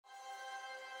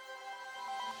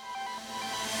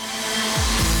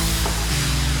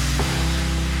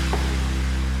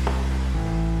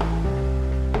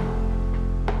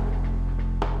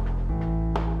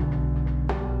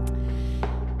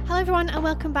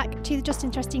welcome back to the Just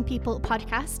Interesting People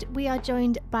podcast. We are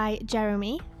joined by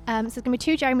Jeremy. So there's going to be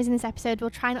two Jeremys in this episode. We'll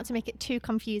try not to make it too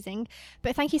confusing.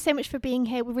 But thank you so much for being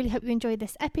here. We really hope you enjoyed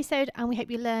this episode and we hope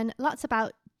you learn lots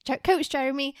about Coach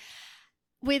Jeremy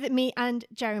with me and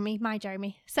Jeremy, my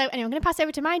Jeremy. So anyway, I'm going to pass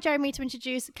over to my Jeremy to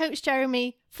introduce Coach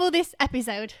Jeremy for this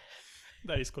episode.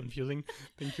 That is confusing.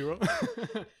 Thank you.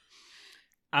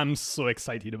 I'm so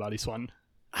excited about this one.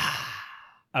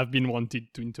 I've been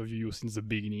wanted to interview you since the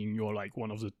beginning. You're like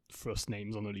one of the first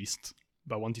names on the list,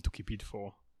 but I wanted to keep it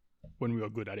for when we were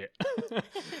good at it.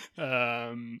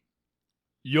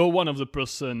 You're one of the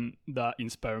person that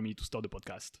inspired me to start the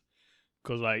podcast.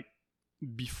 Because like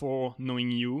before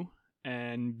knowing you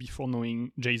and before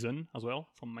knowing Jason as well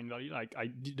from Mind Valley, like I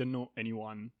didn't know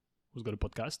anyone who's got a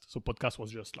podcast. So podcast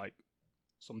was just like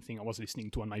something I was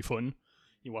listening to on my phone.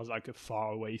 It was like a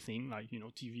far away thing, like,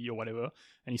 TV or whatever.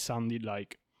 And it sounded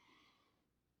like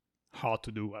hard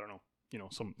to do. I don't know,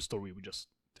 some story we just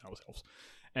tell ourselves.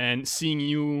 And seeing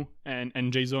you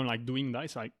and Jason like doing that,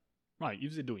 it's like, right,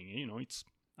 if they're doing it,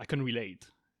 I can relate.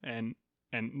 And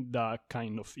that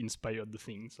kind of inspired the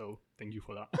thing. So thank you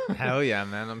for that. Hell yeah,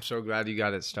 man. I'm so glad you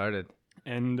got it started.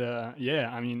 And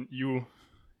you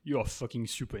are fucking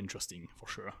super interesting for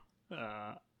sure.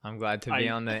 I'm glad to be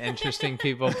on the Interesting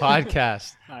People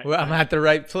podcast. I'm at the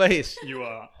right place. You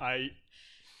are.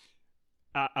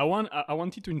 I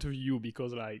wanted to interview you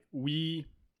because like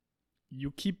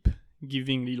you keep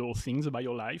giving little things about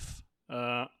your life,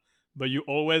 but you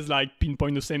always like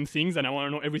pinpoint the same things, and I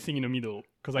want to know everything in the middle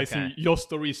because I think your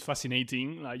story is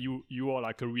fascinating. Like you are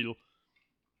like a real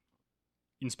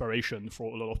inspiration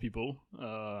for a lot of people.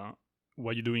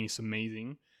 What you're doing is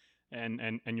amazing.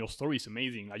 And your story is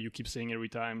amazing. Like you keep saying every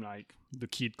time, like the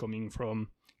kid coming from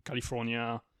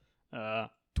California,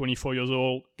 24 years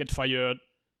old, get fired,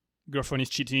 girlfriend is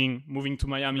cheating, moving to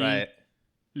Miami, right.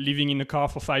 Living in a car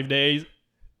for 5 days,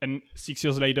 and 6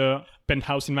 years later,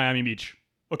 penthouse in Miami Beach.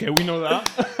 Okay, we know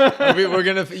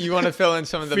that. You want to fill in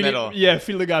some of the middle? Yeah,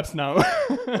 fill the gaps now.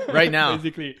 Right now,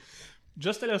 basically.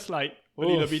 Just tell us like a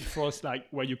little bit for us, like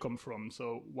where you come from.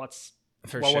 So what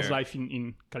was life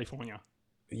in California?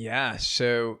 Yeah,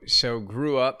 so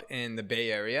grew up in the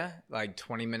Bay Area, like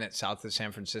 20 minutes south of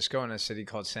San Francisco in a city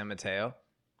called San Mateo.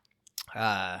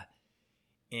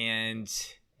 And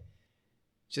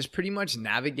just pretty much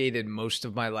navigated most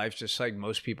of my life just like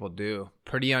most people do.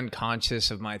 Pretty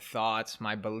unconscious of my thoughts,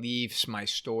 my beliefs, my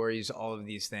stories, all of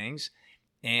these things.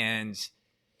 And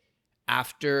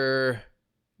after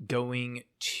going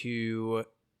to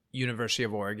University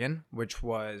of Oregon, which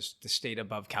was the state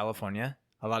above California,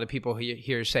 a lot of people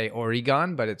here say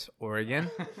Oregon, but it's Oregon.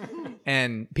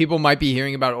 And people might be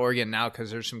hearing about Oregon now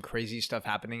because there's some crazy stuff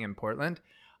happening in Portland.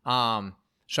 So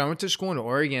I went to school in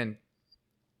Oregon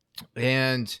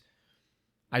and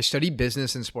I studied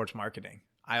business and sports marketing.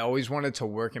 I always wanted to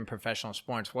work in professional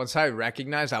sports. Once I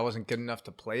recognized I wasn't good enough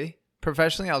to play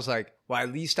professionally, I was like, well,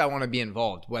 at least I want to be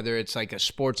involved, whether it's like a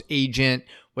sports agent,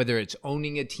 whether it's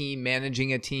owning a team,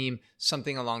 managing a team,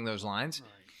 something along those lines. Right.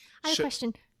 I have a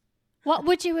question. What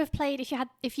would you have played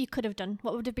if you could have done?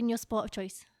 What would have been your sport of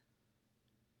choice?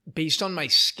 Based on my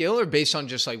skill or based on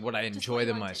just like what I enjoy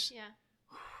the most? Yeah.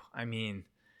 I mean,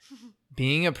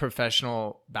 being a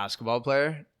professional basketball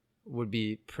player would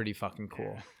be pretty fucking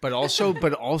cool. But also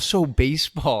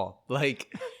baseball. Like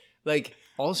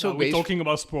also we're talking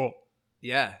about sport.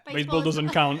 Yeah. Baseball doesn't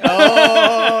count.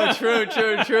 Oh, true.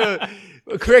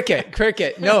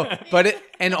 Cricket. No,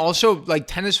 and also like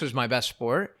tennis was my best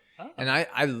sport. And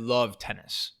I love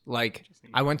tennis. Like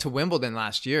I went to Wimbledon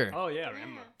last year. Oh yeah, I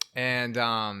remember. And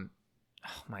oh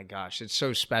my gosh, it's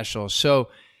so special. So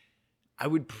I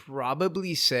would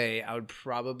probably say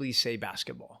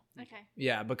basketball. Okay.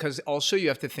 Yeah, because also you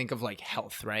have to think of like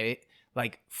health, right?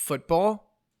 Like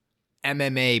football,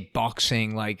 MMA,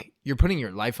 boxing, like you're putting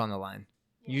your life on the line.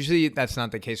 Yeah. Usually that's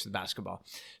not the case with basketball.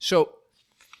 So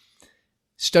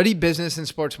studied business and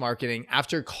sports marketing.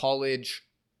 After college,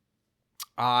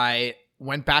 I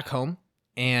went back home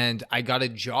and I got a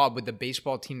job with the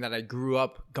baseball team that I grew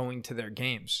up going to their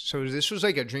games. So this was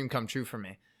like a dream come true for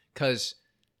me because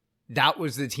that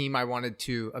was the team I wanted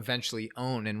to eventually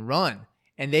own and run.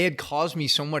 And they had caused me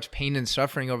so much pain and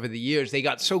suffering over the years. They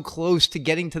got so close to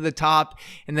getting to the top,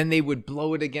 and then they would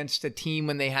blow it against a team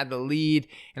when they had the lead.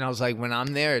 And I was like, when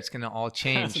I'm there, it's going to all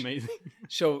change. That's amazing.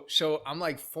 So I'm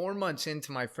like 4 months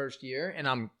into my first year, and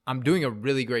I'm doing a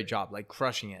really great job, like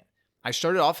crushing it. I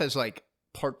started off as like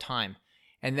part-time,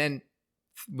 and then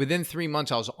within 3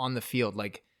 months, I was on the field,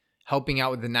 like helping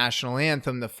out with the national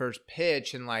anthem, the first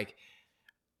pitch, and like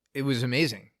it was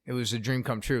amazing. It was a dream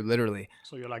come true, literally.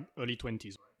 So you're like early 20s,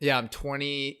 right? Yeah, I'm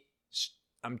 20.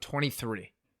 I'm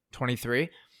 23.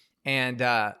 And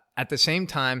at the same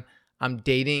time, I'm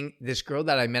dating this girl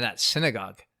that I met at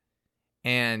synagogue,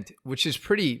 and which is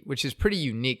pretty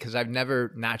unique because I've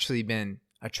never naturally been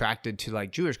attracted to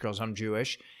like Jewish girls. I'm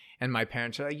Jewish, and my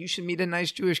parents are like, you should meet a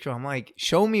nice Jewish girl. I'm like,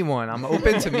 show me one. I'm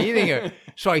open to meeting her.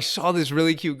 So I saw this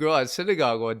really cute girl at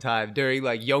synagogue one time during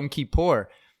like Yom Kippur,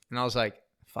 and I was like,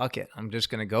 fuck it, I'm just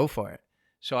gonna go for it.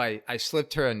 So I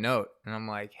slipped her a note, and I'm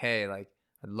like, hey, like,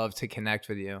 I'd love to connect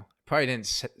with you. Probably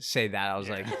didn't say that. I was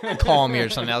like, call me or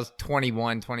something. I was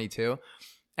 21, 22.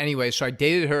 Anyway, so I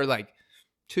dated her like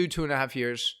 2.5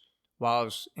 years while I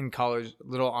was in college, a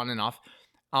little on and off.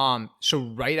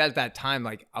 So right at that time,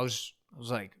 like I was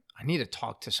like, I need to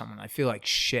talk to someone. I feel like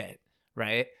shit,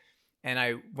 right? And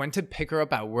I went to pick her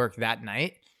up at work that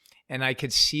night, and I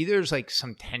could see there's like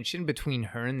some tension between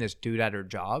her and this dude at her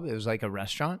job. It was like a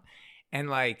restaurant, and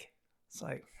like it's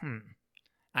like,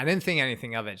 I didn't think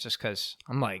anything of it just because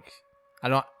I'm like,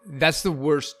 that's the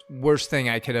worst thing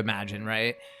I could imagine,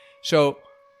 right? So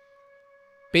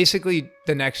basically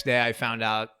the next day I found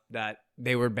out that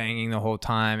they were banging the whole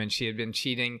time, and she had been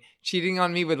cheating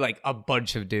on me with like a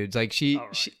bunch of dudes. Like she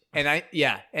and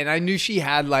I knew she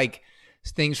had like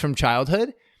things from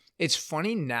childhood. It's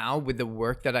funny now with the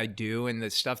work that I do and the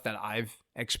stuff that I've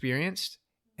experienced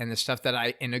and the stuff that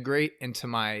I integrate into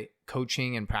my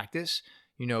coaching and practice,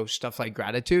 you know, stuff like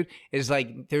gratitude, is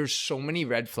like there's so many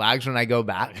red flags when I go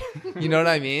back. You know what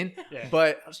I mean? Yeah.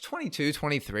 But I was 22,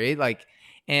 23, like,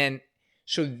 and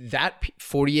so that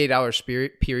 48-hour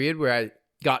period where I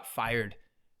got fired.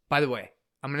 By the way,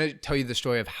 I'm going to tell you the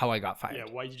story of how I got fired. Yeah,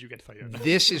 why did you get fired?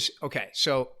 This is, okay,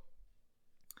 so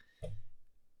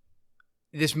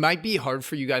this might be hard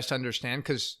for you guys to understand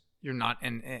because you're not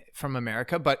from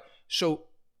America, but so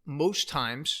most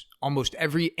times, almost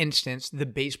every instance, the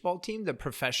baseball team, the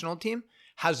professional team,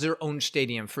 has their own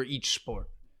stadium for each sport.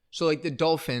 So like the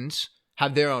Dolphins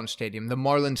have their own stadium. The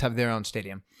Marlins have their own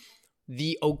stadium.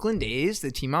 The Oakland A's,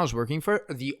 the team I was working for,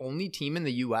 are the only team in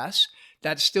the U.S.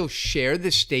 that still share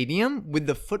the stadium with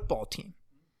the football team.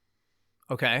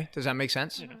 Okay? Does that make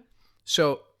sense? Yeah.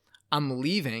 So I'm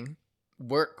leaving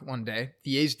work one day.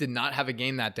 The A's did not have a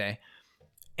game that day.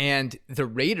 And the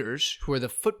Raiders, who are the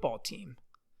football team,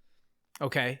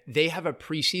 okay, they have a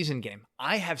preseason game.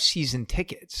 I have season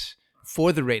tickets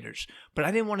for the Raiders, but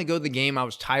I didn't want to go to the game. I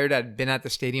was tired. I'd been at the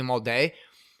stadium all day.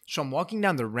 So I'm walking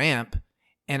down the ramp,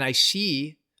 and I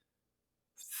see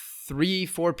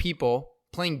 3-4 people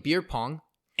playing beer pong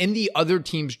in the other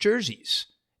team's jerseys.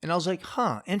 And I was like,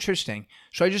 interesting.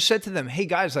 So I just said to them, hey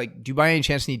guys, like, do you by any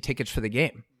chance need tickets for the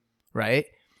game? Right?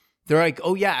 They're like,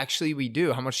 oh yeah, actually we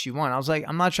do. How much do you want? I was like,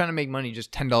 I'm not trying to make money,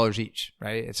 just $10 each,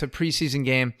 right? It's a preseason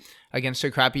game against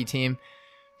a crappy team.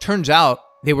 Turns out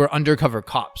they were undercover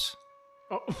cops.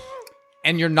 Oh.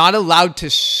 And you're not allowed to,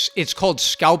 it's called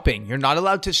scalping. You're not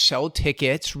allowed to sell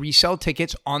tickets, resell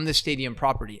tickets on the stadium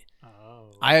property. Oh.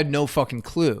 I had no fucking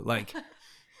clue. Like,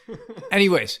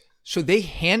 anyways, so they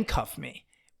handcuff me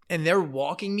and they're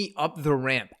walking me up the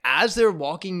ramp. As they're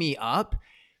walking me up,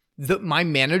 my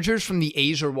managers from the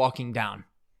A's are walking down.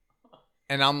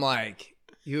 And I'm like,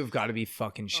 you have got to be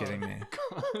fucking shitting me.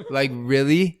 Like,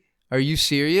 really? Are you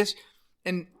serious?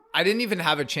 And I didn't even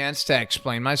have a chance to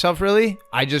explain myself, really.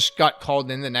 I just got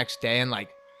called in the next day and like,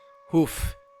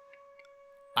 oof,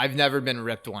 I've never been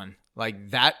ripped one.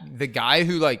 Like that, the guy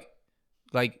who like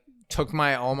took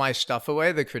all my stuff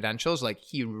away, the credentials, like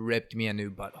he ripped me a new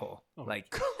butthole. Oh,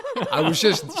 like I was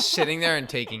just sitting there and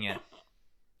taking it.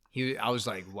 I was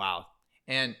like, wow.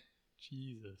 And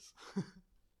Jesus.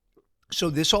 So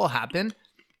this all happened,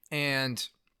 and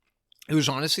it was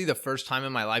honestly the first time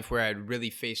in my life where I had really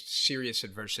faced serious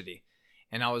adversity.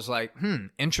 And I was like,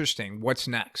 interesting. What's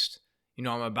next? You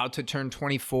know, I'm about to turn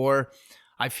 24.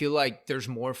 I feel like there's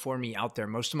more for me out there.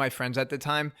 Most of my friends at the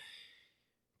time,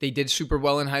 they did super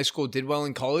well in high school, did well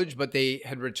in college, but they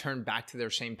had returned back to their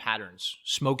same patterns,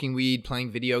 smoking weed,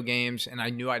 playing video games. And I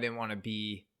knew I didn't want to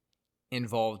be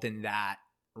involved in that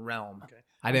realm. Okay.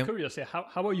 I'm curious,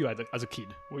 how were you as a kid?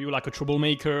 Were you like a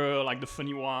troublemaker, like the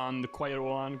funny one, the quiet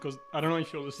one? Because I don't know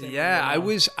if you're the same. Yeah, I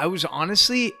was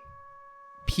honestly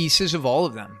pieces of all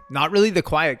of them. Not really the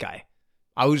quiet guy.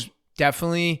 I was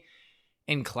definitely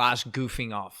in class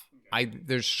goofing off.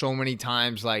 There's so many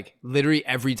times, like literally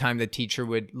every time the teacher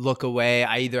would look away,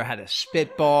 I either had a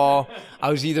spitball.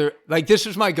 I was either like, this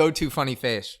was my go-to funny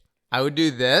face. I would do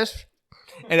this.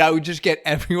 And I would just get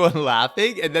everyone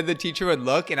laughing, and then the teacher would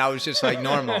look, and I was just like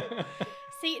normal.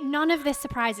 See, none of this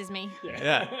surprises me.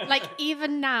 Yeah. Like,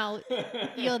 even now,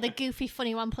 you're the goofy,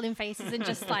 funny one pulling faces and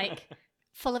just like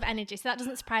full of energy. So that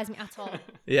doesn't surprise me at all.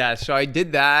 Yeah, so I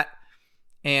did that,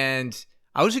 and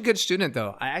I was a good student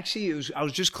though. I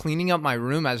was just cleaning up my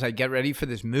room as I get ready for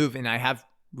this move, and I have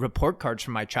report cards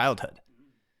from my childhood.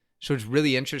 So it's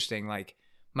really interesting. Like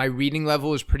my reading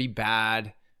level is pretty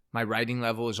bad. My writing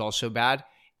level is also bad.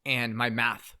 And my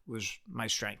math was my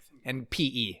strength. And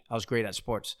PE, I was great at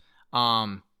sports.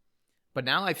 But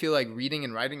now I feel like reading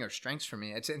and writing are strengths for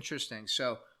me. It's interesting.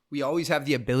 So we always have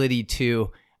the ability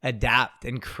to adapt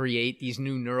and create these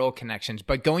new neural connections.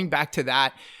 But going back to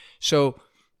that, so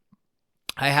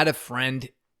I had a friend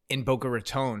in Boca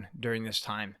Raton during this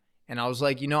time. And I was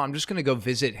like, I'm just going to go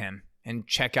visit him and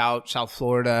check out South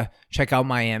Florida, check out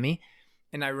Miami.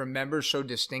 And I remember so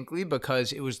distinctly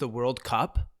because it was the World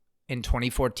Cup in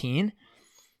 2014.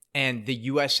 And the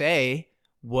USA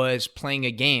was playing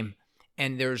a game.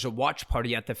 And there's a watch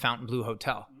party at the Fontainebleau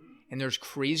Hotel. And there's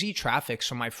crazy traffic.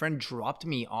 So my friend dropped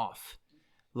me off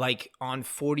like on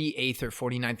 48th or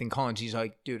 49th in Collins. He's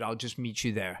like, dude, I'll just meet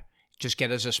you there. Just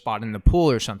get us a spot in the pool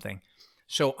or something.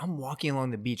 So I'm walking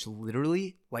along the beach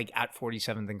literally like at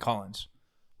 47th and Collins,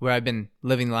 where I've been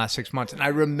living the last 6 months. And I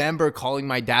remember calling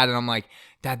my dad and I'm like,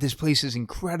 Dad, this place is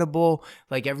incredible.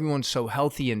 Like everyone's so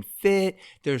healthy and fit.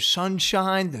 There's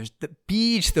sunshine. There's the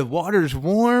beach. The water's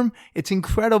warm. It's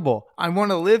incredible. I want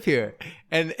to live here.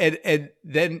 And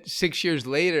then 6 years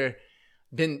later,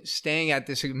 been staying at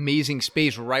this amazing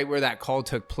space right where that call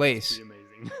took place. Pretty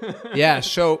amazing. Yeah.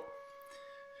 So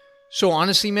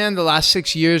honestly, man, the last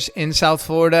 6 years in South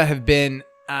Florida have been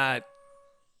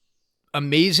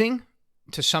amazing,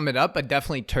 to sum it up, but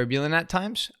definitely turbulent at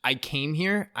times. I came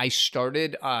here, I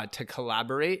started to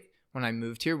collaborate when I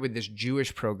moved here with this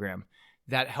Jewish program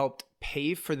that helped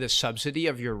pay for the subsidy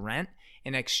of your rent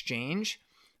in exchange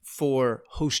for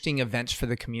hosting events for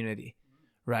the community,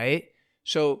 right?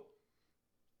 So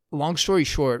long story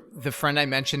short, the friend I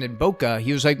mentioned in Boca,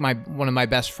 he was like one of my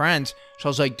best friends. So I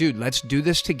was like, dude, let's do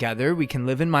this together. We can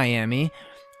live in Miami.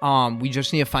 We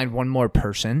just need to find one more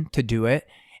person to do it.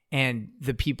 And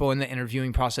the people in the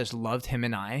interviewing process loved him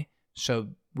and I. So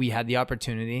we had the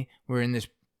opportunity. We're in this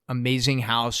amazing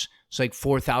house. It's like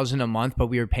 $4,000 a month, but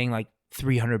we were paying like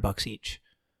 $300 each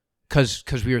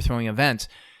because we were throwing events.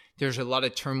 There's a lot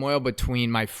of turmoil between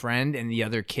my friend and the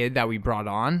other kid that we brought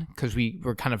on because we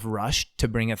were kind of rushed to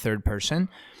bring a third person.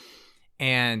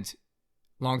 And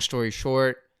long story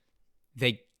short,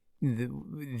 they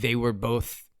were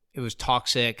both, it was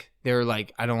toxic. They were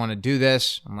like, I don't want to do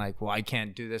this. I'm like, well, I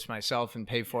can't do this myself and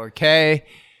pay $4K.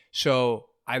 So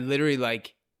I literally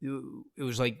it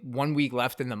was like 1 week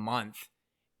left in the month.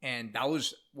 And that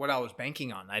was what I was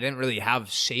banking on. I didn't really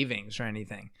have savings or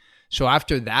anything. So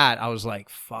after that, I was like,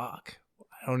 fuck,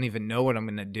 I don't even know what I'm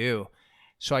going to do.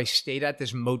 So I stayed at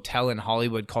this motel in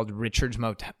Hollywood called Richard's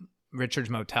Motel.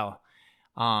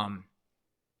 It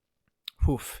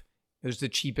was the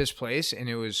cheapest place and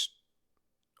it was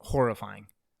horrifying.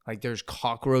 Like there's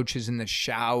cockroaches in the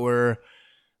shower.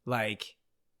 Like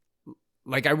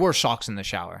I wore socks in the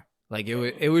shower. Like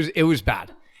it was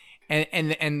bad.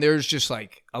 And there's just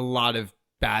like a lot of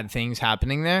bad things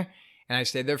happening there. And I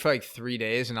stayed there for like 3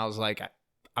 days and I was like,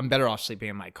 I'm better off sleeping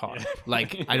in my car. Yeah.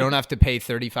 Like I don't have to pay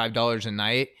 $35 a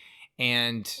night.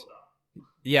 And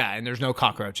yeah, and there's no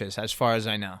cockroaches as far as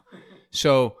I know.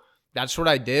 So that's what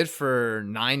I did for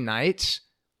 9 nights.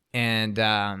 And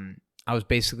I was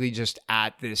basically just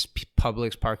at this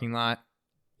Publix parking lot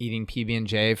eating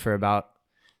PB&J for about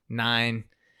nine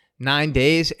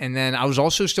days. And then I was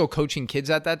also still coaching kids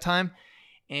at that time.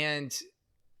 And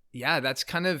yeah, that's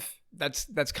kind of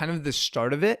the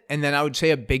start of it. And then I would say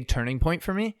a big turning point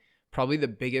for me, probably the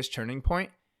biggest turning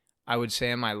point I would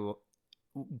say in my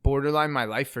borderline my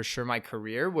life, for sure my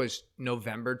career, was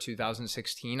November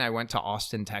 2016. I went to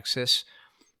Austin, Texas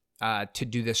to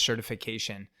do this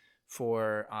certification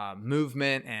for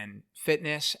movement and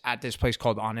fitness at this place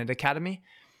called On It Academy.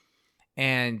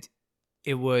 And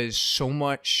it was so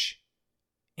much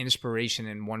inspiration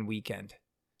in one weekend.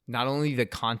 Not only the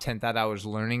content that I was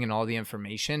learning and all the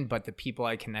information, but the people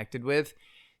I connected with.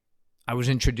 I was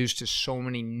introduced to so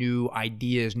many new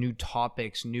ideas, new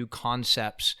topics, new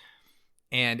concepts.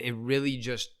 And it really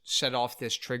just set off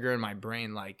this trigger in my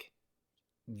brain, like,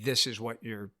 this is what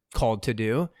you're called to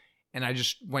do. And I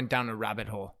just went down a rabbit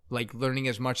hole, like learning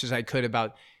as much as I could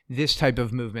about this type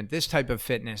of movement, this type of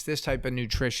fitness, this type of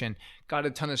nutrition, got a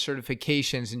ton of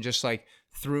certifications and just like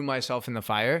threw myself in the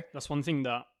fire. That's one thing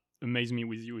that amazed me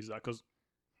with you is that because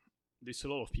there's a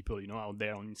lot of people, out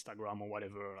there on Instagram or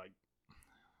whatever, like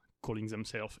calling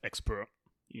themselves expert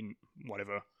in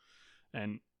whatever.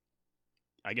 And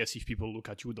I guess if people look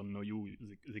at you, don't know you,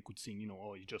 they could think,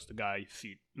 oh, you're just a guy,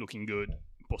 fit, looking good,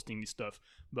 posting this stuff.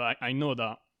 But I know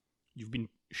that you've been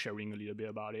sharing a little bit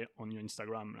about it on your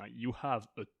Instagram. Like, you have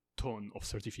a ton of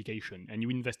certification, and you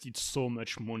invested so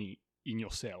much money in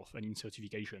yourself and in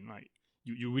certification. Like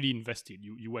you really invested.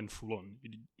 You went full on.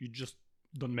 You just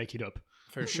don't make it up.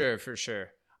 For sure.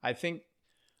 I think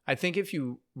if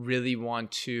you really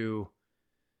want to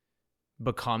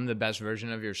become the best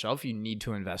version of yourself, you need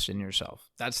to invest in yourself.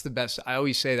 That's the best. I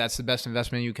always say that's the best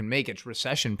investment you can make. It's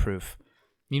recession proof.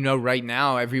 Right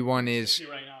now everyone is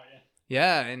right now,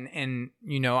 yeah. And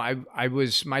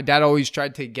my dad always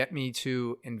tried to get me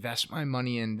to invest my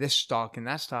money in this stock and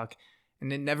that stock.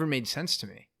 And it never made sense to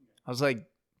me. I was like,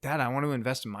 Dad, I want to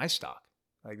invest in my stock.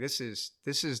 Like this is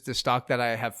the stock that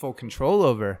I have full control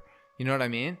over. You know what I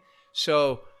mean?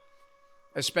 So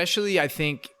especially I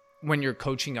think when you're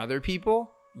coaching other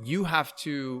people, you have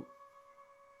to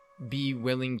be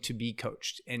willing to be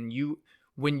coached. And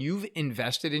when you've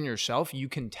invested in yourself, you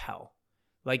can tell.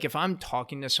 Like if I'm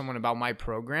talking to someone about my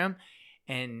program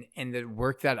and the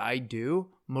work that I do,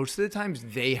 most of the times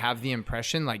they have the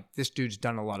impression like this dude's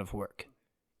done a lot of work.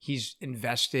 He's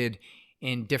invested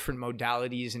in different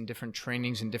modalities and different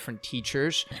trainings and different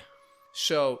teachers.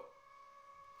 So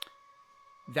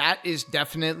that is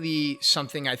definitely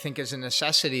something I think is a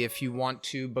necessity if you want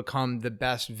to become the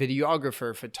best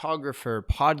videographer, photographer,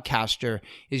 podcaster,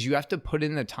 is you have to put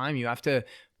in the time. You have to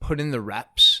put in the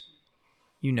reps,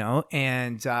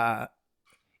 and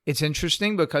it's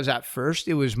interesting because at first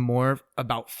it was more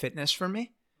about fitness for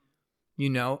me,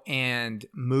 and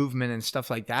movement and stuff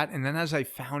like that. And then as I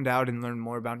found out and learned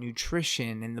more about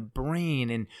nutrition and the brain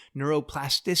and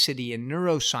neuroplasticity and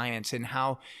neuroscience and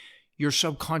how your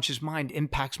subconscious mind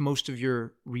impacts most of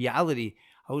your reality,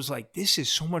 I was like, this is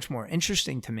so much more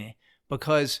interesting to me,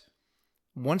 because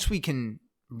once we can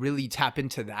really tap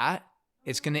into that,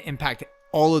 it's going to impact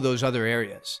all of those other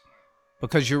areas,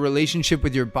 because your relationship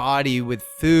with your body, with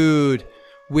food,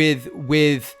 with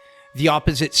the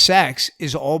opposite sex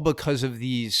is all because of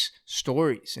these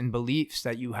stories and beliefs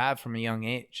that you have from a young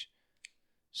age.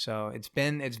 So it's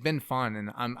been fun,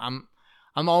 and I'm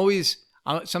always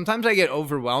sometimes I get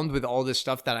overwhelmed with all this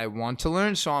stuff that I want to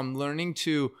learn. So I'm learning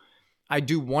I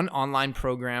do one online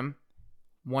program,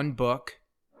 one book,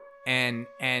 and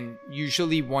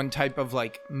usually one type of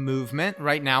like movement.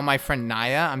 Right now, my friend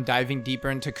Naya, I'm diving deeper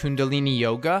into Kundalini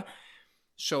yoga.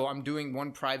 So I'm doing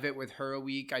one private with her a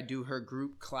week. I do her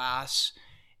group class,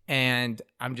 and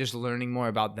I'm just learning more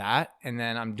about that. And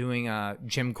then I'm doing a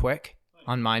Gym Quick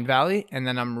on Mindvalley, and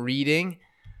then I'm reading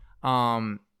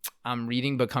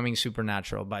Becoming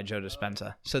Supernatural by Joe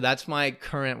Dispenza. So that's my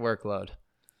current workload.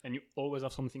 And you always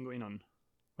have something going on.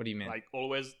 What do you mean? Like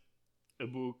always a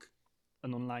book,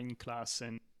 an online class,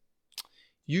 and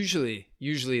usually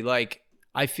like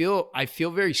I feel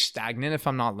very stagnant if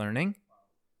I'm not learning.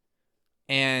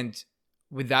 And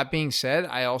with that being said,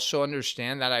 I also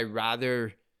understand that I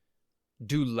rather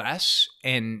do less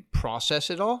and process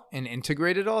it all and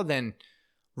integrate it all than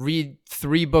read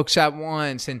 3 books at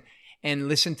once and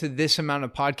listen to this amount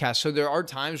of podcasts. So there are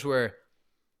times where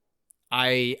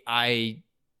I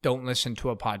don't listen to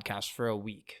a podcast for a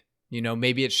week.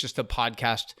 Maybe it's just a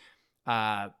podcast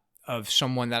of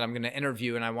someone that I'm going to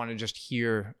interview, and I want to just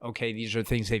hear, okay, these are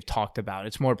things they've talked about.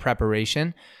 It's more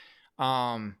preparation.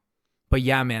 But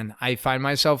yeah, man, I find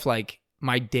myself like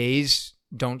my days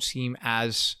don't seem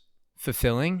as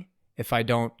fulfilling if I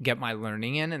don't get my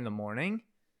learning in the morning.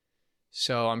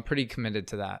 So I'm pretty committed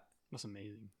to that. That's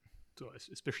amazing.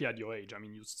 Especially at your age. I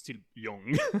mean, you're still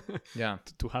young. Yeah.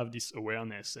 To have this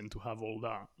awareness and to have all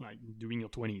that, like during your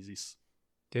 20s is...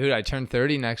 Dude, I turned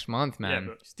 30 next month, man. Yeah,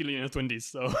 but still in your 20s,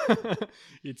 so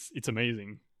it's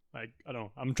amazing. Like, I don't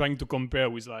know. I'm trying to compare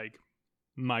with like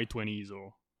my 20s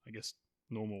or I guess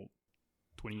normal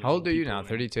 20 years. How old are you now?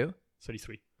 32?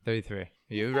 33. 33. Are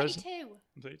you, Rose? 32.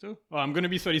 I'm 32? Oh, I'm going to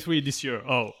be 33 this year.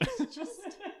 Oh.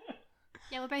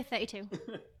 Yeah, we're both 32.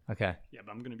 Okay. Yeah,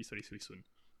 but I'm going to be 33 soon.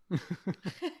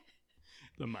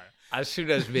 Don't matter. As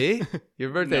soon as me?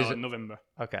 Your birthday is in November.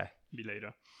 Okay. Be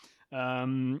later.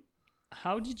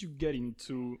 How did you get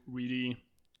into really...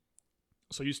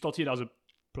 So you started as a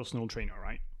personal trainer,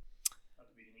 right? At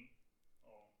the beginning?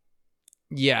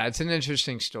 Yeah, it's an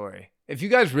interesting story. If you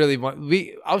guys really want,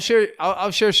 I'll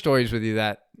share stories with you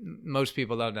that most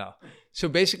people don't know. So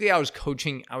basically, I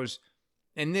was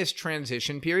in this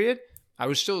transition period. I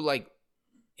was still like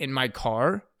in my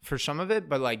car for some of it,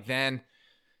 but like then,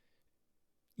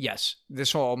 yes,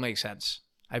 this will all make sense.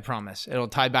 I promise. It'll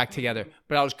tie back together.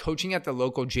 But I was coaching at the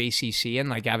local JCC in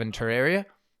like Aventura area.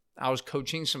 I was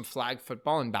coaching some flag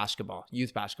football and basketball,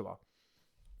 youth basketball.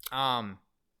 One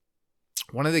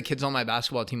of the kids on my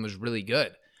basketball team was really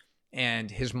good.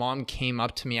 And his mom came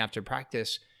up to me after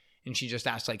practice and she just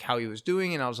asked like how he was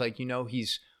doing. And I was like,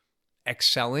 he's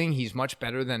excelling. He's much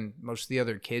better than most of the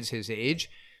other kids his age.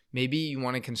 Maybe you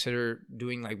want to consider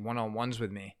doing like one-on-ones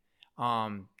with me,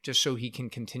 just so he can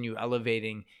continue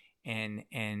elevating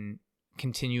and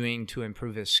continuing to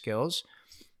improve his skills.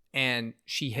 And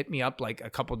she hit me up like a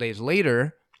couple days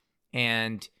later,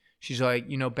 and she's like,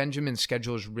 Benjamin's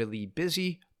schedule is really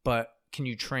busy, but can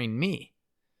you train me?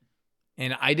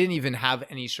 And I didn't even have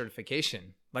any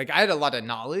certification. Like, I had a lot of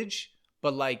knowledge,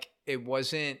 but like I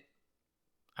wasn't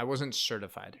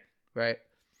certified, right?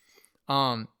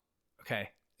 Okay.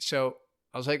 So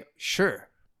I was like, sure,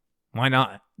 why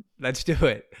not? Let's do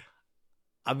it.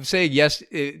 I'm saying yes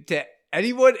to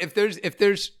anyone. If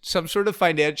there's some sort of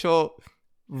financial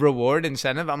reward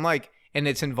incentive, I'm like, and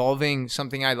it's involving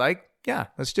something I like, yeah,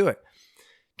 let's do it.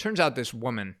 Turns out this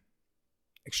woman,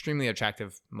 extremely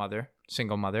attractive mother,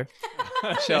 single mother.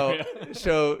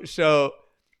 So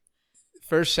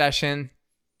first session,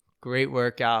 great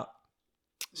workout.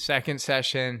 Second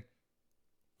session,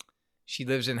 she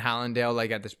lives in Hallandale,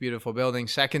 like at this beautiful building.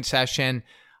 Second session,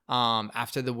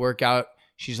 after the workout,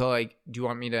 she's all like, do you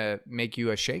want me to make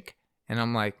you a shake? And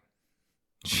I'm like,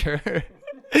 sure.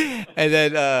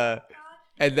 and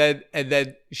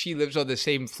then she lives on the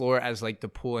same floor as like the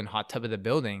pool and hot tub of the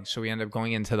building. So we end up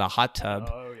going into the hot tub.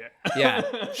 Oh, yeah.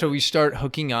 Yeah. So we start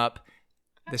hooking up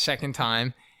the second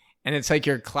time. And it's like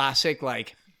your classic,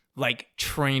 like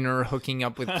trainer hooking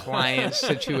up with clients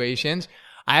situations.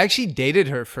 I actually dated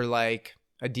her for like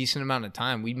a decent amount of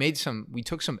time. We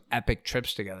took some epic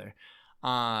trips together.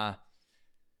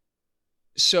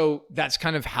 So that's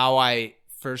kind of how I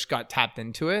first got tapped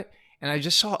into it. And I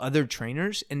just saw other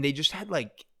trainers, and they just had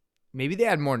like, maybe they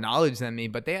had more knowledge than me,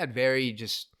 but they had very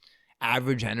just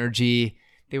average energy.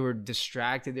 They were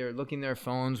distracted. They were looking at their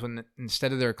phones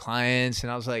instead of their clients.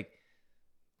 And I was like,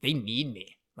 they need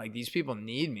me. Like, these people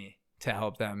need me to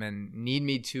help them and need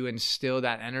me to instill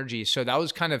that energy. So that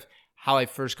was kind of how I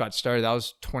first got started. That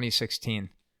was 2016.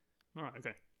 All right,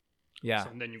 okay. Yeah.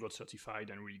 So, and then you got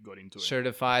certified and really got into it.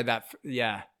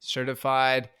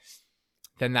 Certified.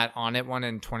 Then that On It one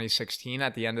in 2016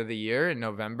 at the end of the year in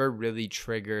November really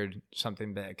triggered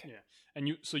something big. Yeah. And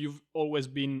you've always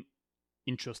been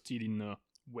interested in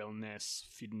wellness,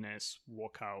 fitness,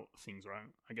 workout things, right?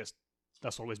 I guess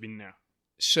that's always been there.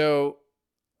 So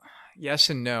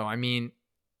yes and no. I mean,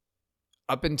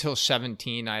 up until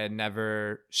 17,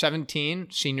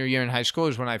 senior year in high school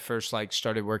is when I first like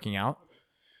started working out.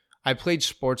 I played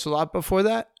sports a lot before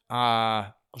that.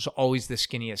 I was always the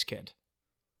skinniest kid.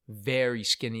 Very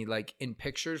skinny. Like in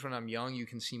pictures when I'm young, you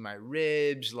can see my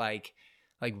ribs, like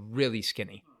really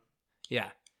skinny. Yeah.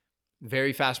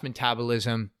 Very fast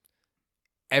metabolism.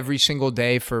 Every single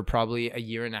day for probably a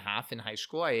year and a half in high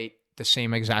school, I ate the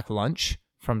same exact lunch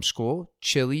from school.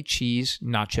 Chili, cheese,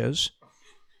 nachos.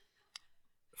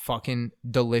 Fucking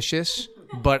delicious.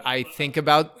 But I think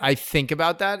about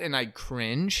that and I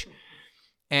cringe.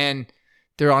 And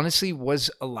there honestly was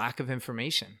a lack of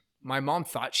information. My mom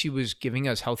thought she was giving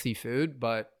us healthy food,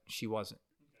 but she wasn't.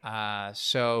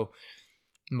 So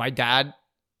my dad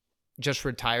just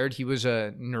retired. He was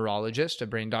a neurologist, a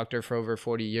brain doctor for over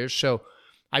 40 years. So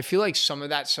I feel like some of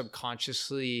that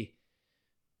subconsciously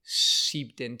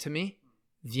seeped into me,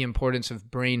 the importance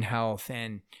of brain health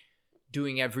and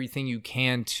doing everything you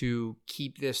can to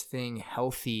keep this thing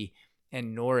healthy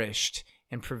and nourished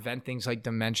and prevent things like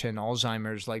dementia and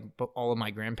Alzheimer's like all of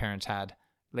my grandparents had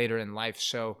later in life.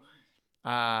 So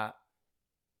I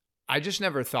just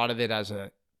never thought of it as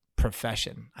a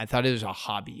profession. I thought it was a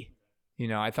hobby.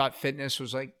 I thought fitness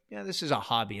was like, yeah, this is a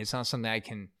hobby. It's not something I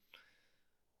can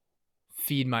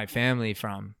feed my family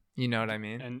from. You know what I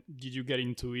mean? And did you get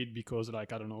into it because,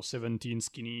 like, I don't know, 17,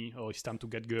 skinny, or it's time to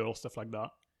get girls, stuff like that?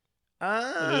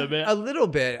 A little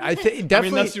bit. I think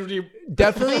definitely, I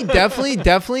mean,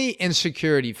 definitely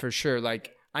insecurity for sure.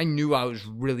 Like, I knew I was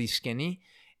really skinny,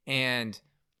 and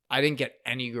I didn't get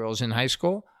any girls in high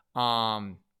school.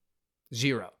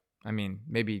 Zero. I mean,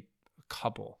 maybe a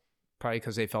couple. Probably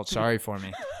because they felt sorry for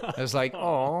me. I was like,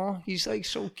 oh, he's like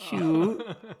so cute.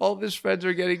 All of his friends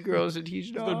are getting girls and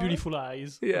he's not. He's got beautiful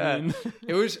eyes. Yeah. I mean.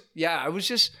 I was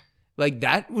just like,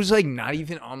 that was like not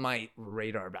even on my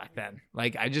radar back then.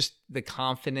 Like the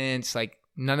confidence, like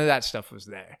none of that stuff was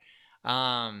there.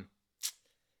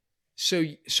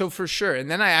 So for sure.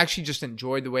 And then I actually just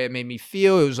enjoyed the way it made me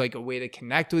feel. It was like a way to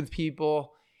connect with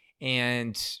people.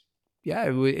 And yeah,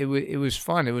 it was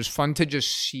fun. It was fun to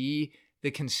just see the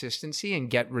consistency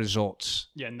and get results.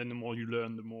 Yeah, and then the more you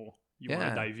learn, the more you want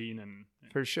to dive in. And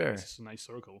for sure. It's a nice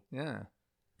circle. Yeah.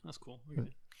 That's cool. Okay.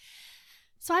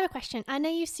 So I have a question. I know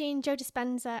you've seen Joe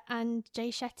Dispenza and Jay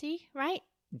Shetty, right?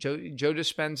 Joe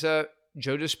Dispenza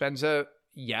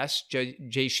yes. Jay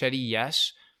Shetty,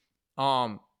 yes.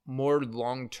 More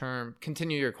long term.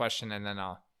 Continue your question, and then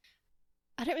I'll.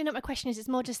 I don't really know what my question is. It's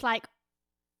more just like,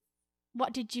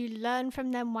 what did you learn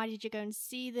from them? Why did you go and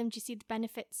see them? Do you see the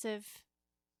benefits of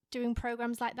doing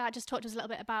programs like that? Just talk to us a little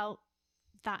bit about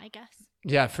that, I guess.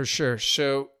 Yeah, for sure.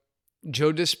 So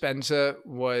Joe Dispenza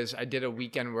I did a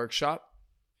weekend workshop.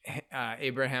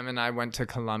 Abraham and I went to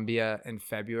Colombia in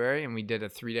February, and we did a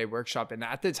 3-day workshop. And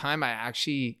at the time, I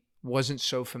actually wasn't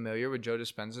so familiar with Joe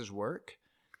Dispenza's work.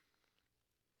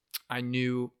 I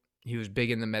knew he was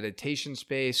big in the meditation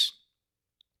space,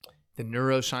 the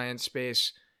neuroscience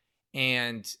space,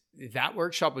 and that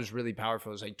workshop was really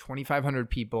powerful. It was like 2,500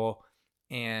 people.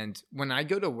 And when I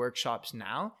go to workshops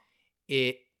now,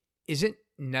 it isn't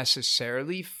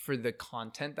necessarily for the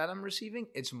content that I'm receiving.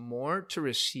 It's more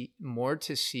to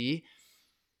see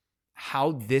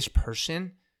how this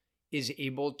person is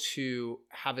able to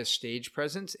have a stage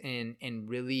presence and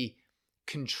really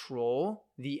control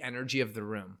the energy of the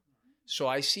room. So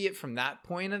I see it from that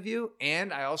point of view.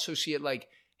 And I also see it like,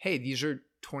 hey, these are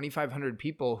 2,500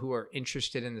 people who are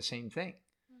interested in the same thing.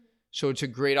 So it's a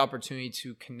great opportunity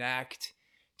to connect,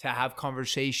 to have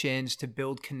conversations, to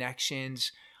build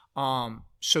connections.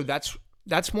 So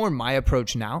that's more my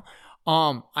approach now.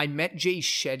 I met Jay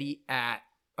Shetty at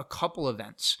a couple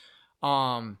events.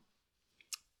 The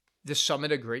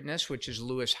Summit of Greatness, which is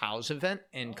Lewis Howes' event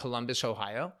in Columbus,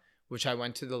 Ohio, which I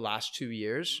went to the last 2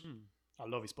 years. I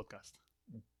love his podcast.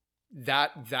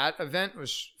 That event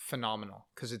was phenomenal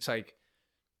because it's like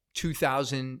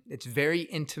 2,000. It's very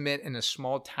intimate in a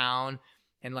small town,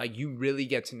 and like you really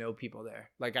get to know people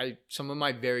there. Like some of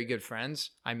my very good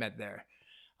friends I met there.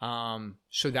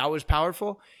 So that was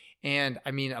powerful. And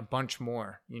I mean, a bunch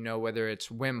more, whether it's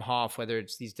Wim Hof, whether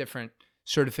it's these different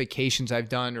certifications I've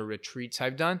done or retreats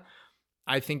I've done,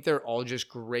 I think they're all just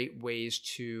great ways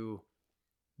to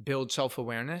build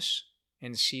self-awareness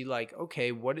and see like,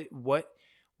 okay, what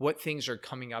things are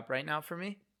coming up right now for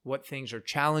me? What things are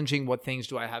challenging? What things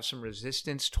do I have some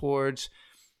resistance towards?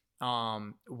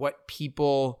 What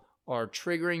people are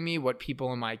triggering me? What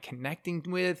people am I connecting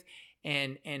with?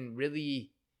 And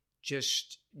really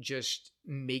just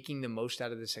making the most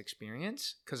out of this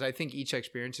experience. Because I think each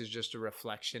experience is just a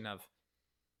reflection of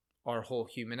our whole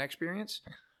human experience.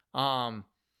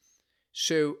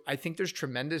 So I think there's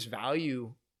tremendous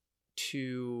value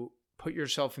to put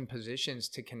yourself in positions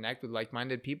to connect with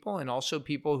like-minded people and also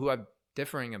people who have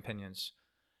differing opinions.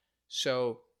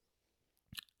 So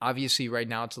obviously right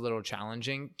now it's a little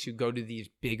challenging to go to these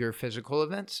bigger physical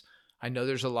events. I know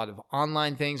there's a lot of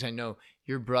online things. I know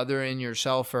your brother and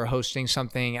yourself are hosting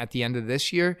something at the end of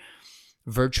this year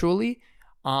virtually,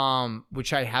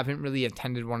 which I haven't really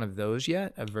attended one of those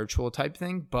yet, a virtual type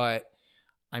thing. But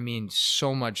I mean,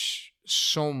 so much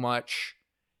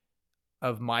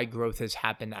of my growth has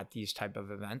happened at these type of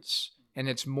events. And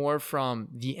it's more from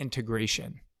the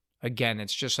integration. Again,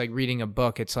 it's just like reading a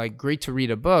book. It's like great to read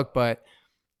a book, but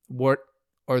what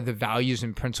are the values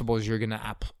and principles you're going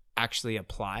to actually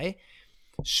apply?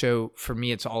 So for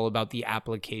me, it's all about the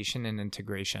application and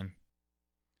integration.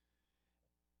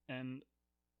 And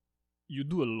you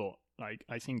do a lot. Like,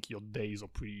 I think your days are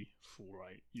pretty full,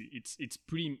 right? It's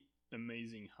pretty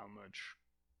amazing how much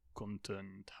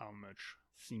content, how much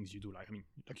things you do. Like, I mean,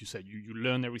 like you said, you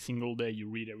learn every single day, you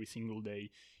read every single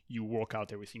day, you work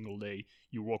out every single day,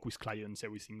 you work with clients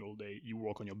every single day, you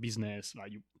work on your business,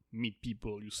 like you meet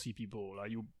people, you see people, like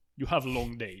you have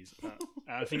long days.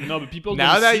 I think but people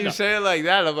now don't that see you that. say it like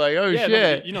that, I'm like, oh yeah,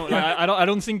 shit. No, like, I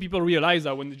don't think people realize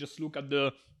that when they just look at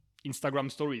the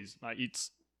Instagram stories. Like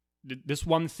there's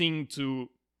one thing to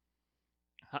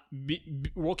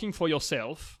working for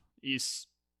yourself is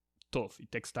tough.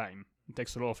 It takes time. It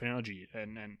takes a lot of energy,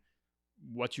 and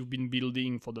what you've been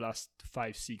building for the last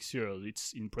 5-6 years,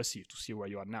 it's impressive to see where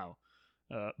you are now.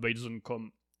 But it doesn't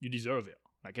come. You deserve it.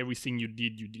 Like everything you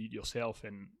did yourself,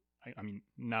 and I mean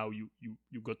now you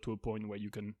got to a point where you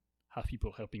can have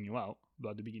people helping you out.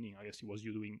 But at the beginning, I guess it was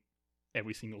you doing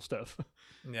every single stuff.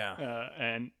 Yeah.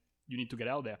 And you need to get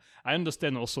out there. I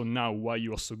understand also now why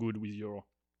you are so good with your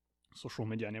social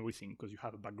media and everything, because you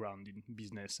have a background in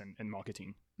business and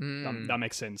marketing. That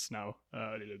makes sense now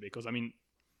a little bit, because I mean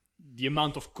the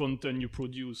amount of content you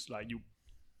produce, like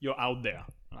you're out there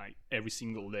like every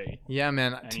single day. Yeah,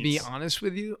 man. And to be honest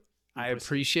with you, I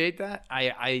appreciate that.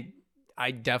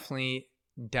 I definitely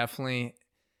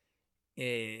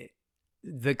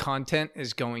the content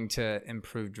is going to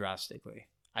improve drastically.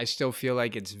 I still feel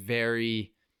like it's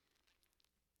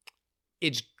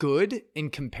good in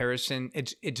comparison.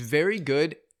 It's very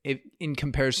good in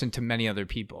comparison to many other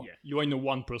people. Yeah, you are in the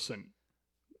 1%.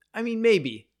 I mean,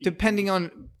 maybe depending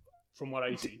on from what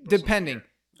I see. Depending.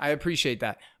 I appreciate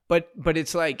that. But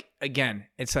it's like, again,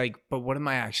 it's like, but what am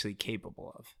I actually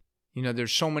capable of? You know,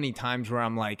 there's so many times where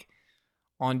I'm like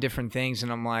on different things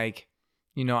and I'm like,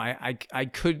 you know, I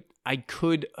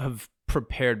could have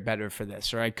prepared better for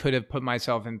this, or I could have put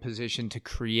myself in position to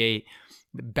create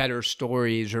better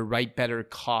stories or write better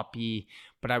copy,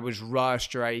 but I was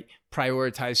rushed, or I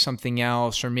prioritized something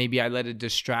else, or maybe I let a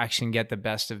distraction get the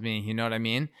best of me. You know what I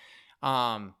mean?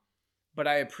 But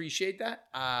I appreciate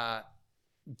that.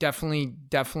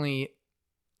 Definitely,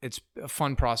 it's a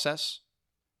fun process.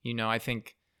 You know, I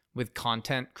think with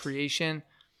content creation,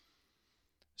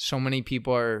 so many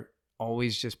people are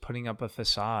always just putting up a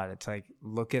facade. It's like,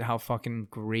 look at how fucking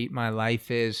great my life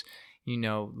is. You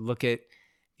know, look at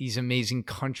these amazing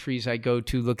countries I go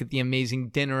to. Look at the amazing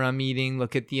dinner I'm eating.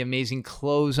 Look at the amazing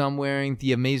clothes I'm wearing,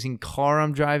 the amazing car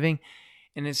I'm driving.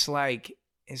 And it's like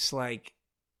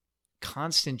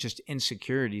constant just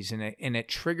insecurities, and it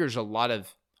triggers a lot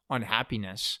of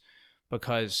unhappiness,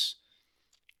 because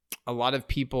a lot of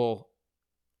people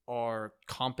are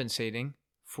compensating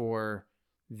for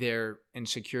their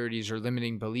insecurities or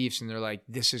limiting beliefs, and they're like,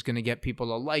 this is going to get people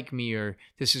to like me, or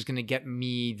this is going to get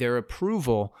me their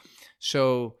approval.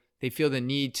 So they feel the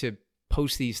need to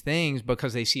post these things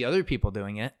because they see other people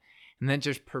doing it, and that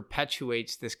just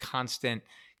perpetuates this constant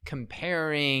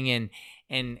comparing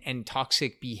and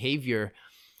toxic behavior.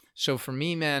 So for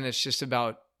me, man, it's just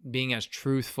about being as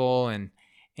truthful and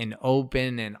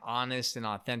open and honest and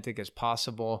authentic as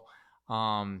possible.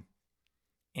 And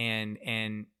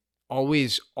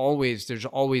always, there's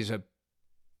always a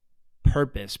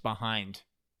purpose behind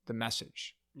the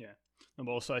message. Yeah. But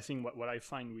also, I think what I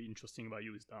find really interesting about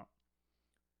you is that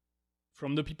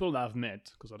from the people that I've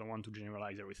met, because I don't want to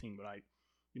generalize everything, but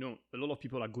a lot of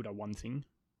people are good at one thing.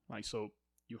 Like, so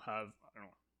you have, I don't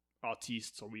know,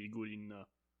 artists are really good in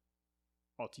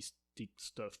artistic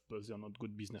stuff, but they're not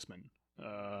good businessmen.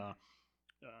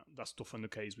 That's often the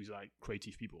case with like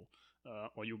creative people.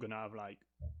 Or you're gonna have, like,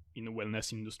 in the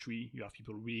wellness industry, you have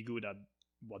people really good at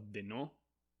what they know,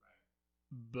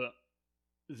 but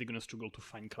they're gonna struggle to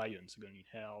find clients. They're gonna need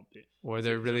help. Or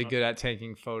they're really good at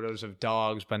taking photos of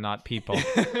dogs, but not people.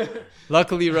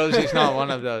 Luckily, Rosie's not one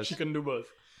of those. She can do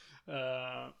both.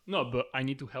 No, but I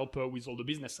need to help her with all the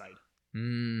business side.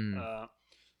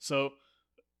 So,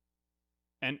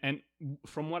 and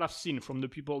from what I've seen, from the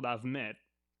people that I've met,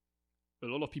 a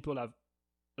lot of people have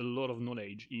a lot of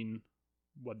knowledge in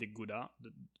what they're good at,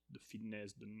 the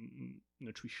fitness, the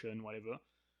nutrition, whatever,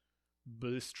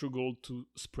 but they struggle to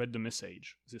spread the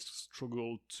message. They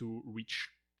struggle to reach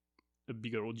a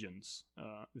bigger audience.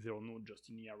 They're not just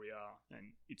in the area,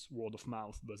 and it's word of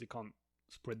mouth, but they can't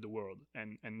spread the word,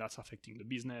 and that's affecting the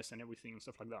business and everything and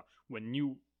stuff like that. When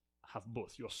you have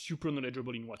both, you're super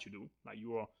knowledgeable in what you do, like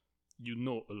you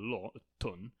know a lot, a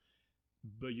ton,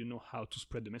 but you know how to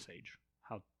spread the message,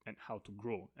 how to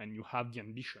grow, and you have the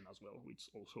ambition as well, which is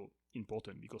also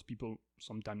important, because people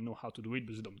sometimes know how to do it,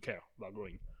 but they don't care about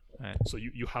growing. Right. So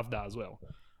you have that as well.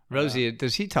 Rosie,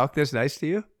 does he talk this nice to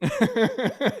you?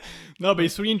 No, but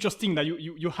it's really interesting that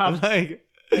you have like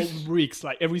all the bricks,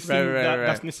 like everything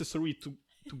that's necessary to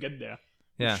get there.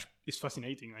 Yeah, it's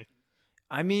fascinating. Right?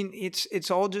 I mean,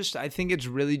 it's all just, I think it's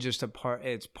really just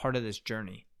it's part of this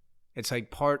journey. It's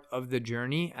like part of the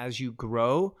journey as you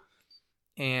grow.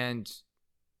 And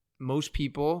most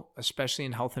people, especially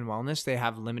in health and wellness, they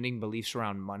have limiting beliefs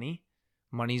around money.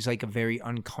 Money's like a very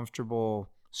uncomfortable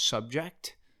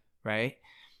subject, right?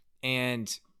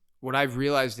 And what I've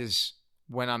realized is,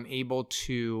 when I'm able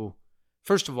to,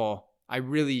 first of all, I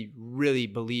really, really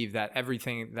believe that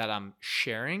everything that I'm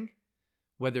sharing,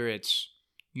 whether it's,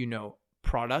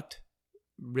 product,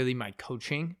 really my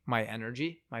coaching, my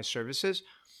energy, my services,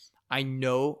 I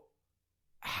know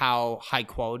how high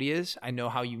quality it is. I know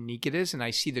how unique it is, and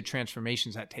I see the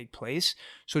transformations that take place.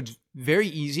 So it's very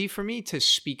easy for me to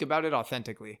speak about it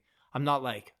authentically. I'm not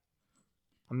like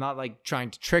trying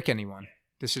to trick anyone.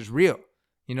 This is real.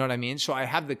 You know what I mean? So I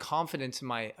have the confidence in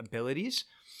my abilities.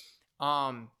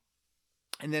 And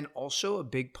then also a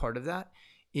big part of that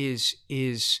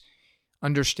is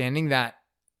understanding that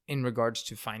in regards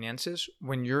to finances,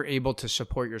 when you're able to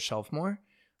support yourself more,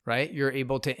 right? You're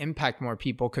able to impact more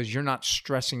people because you're not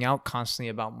stressing out constantly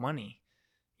about money,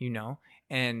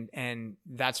 and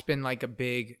that's been like a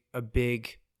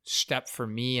big step for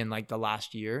me in like the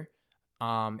last year.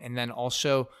 And then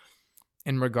also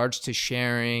in regards to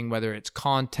sharing, whether it's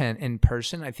content in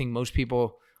person, I think most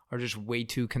people are just way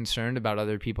too concerned about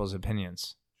other people's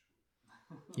opinions.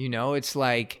 It's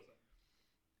like,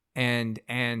 and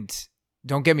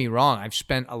don't get me wrong, I've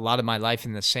spent a lot of my life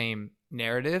in the same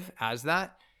narrative as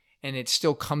that, and it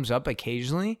still comes up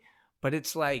occasionally, But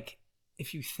it's like,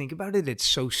 if you think about it, it's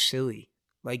so silly.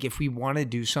 Like, if we want to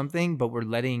do something, but we're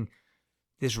letting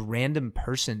this random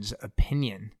person's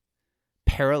opinion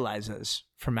paralyze us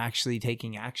from actually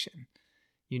taking action,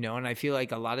 you know? And I feel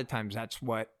like a lot of times that's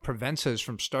what prevents us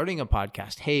from starting a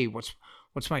podcast. Hey, what's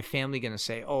my family going to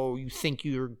say? Oh, you think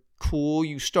you're cool?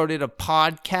 You started a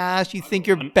podcast? You think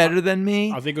you're better than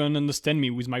me? Are they going to understand me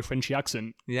with my Frenchy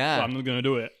accent? Yeah. So I'm not going to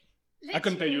do it. I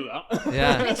can tell you that.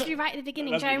 Yeah. Literally right at the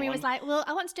beginning, That's Jeremy the was one. like, well,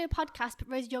 I want to do a podcast, but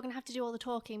Rosie, you're going to have to do all the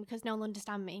talking because no one will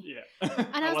understand me. Yeah.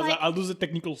 And I was like, I'll do the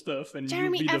technical stuff and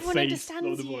Jeremy, you'll be the everyone face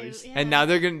understands of the you. voice. Yeah. And now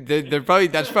they're probably,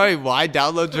 that's probably why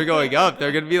downloads are going up.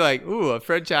 They're going to be like, ooh, a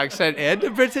French accent and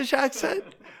a British accent?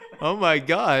 Oh my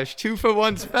gosh,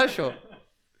 2-for-1 special.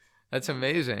 That's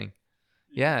amazing.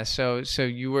 Yeah, so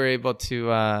you were able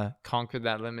to conquer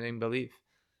that limiting belief.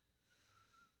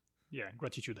 Yeah,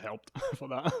 gratitude helped for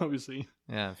that, obviously.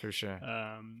 Yeah, for sure.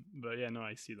 But yeah, no,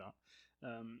 I see that.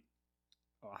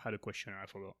 I had a question, I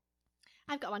forgot.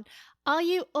 I've got one. Are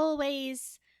you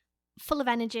always full of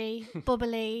energy,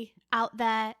 bubbly, out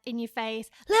there, in your face,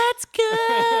 let's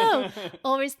go?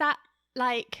 Or is that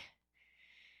like,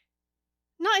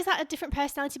 not is that a different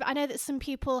personality, but I know that some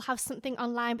people have something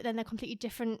online, but then they're completely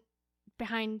different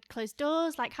behind closed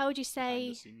doors. Like, how would you say,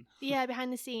 Behind the scene. yeah,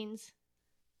 behind the scenes?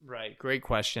 Right. Great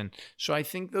question. So I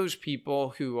think those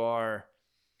people who are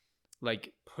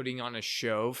like putting on a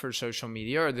show for social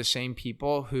media are the same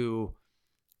people who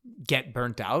get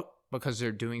burnt out because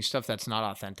they're doing stuff that's not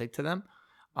authentic to them.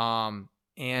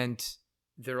 And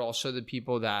they're also the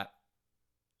people that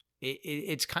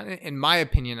it's kind of, in my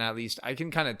opinion, at least, I can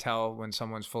kind of tell when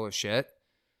someone's full of shit.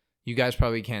 You guys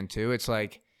probably can too. It's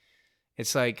like,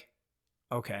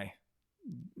 okay,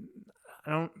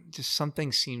 just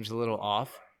something seems a little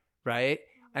off. Right.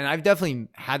 And I've definitely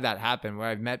had that happen where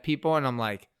I've met people and I'm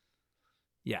like,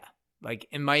 yeah, like,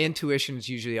 and my intuition is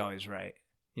usually always right,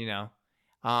 you know?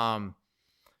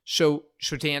 So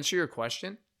to answer your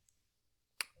question,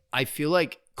 I feel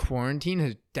like quarantine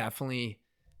has definitely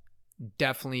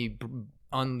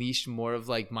unleashed more of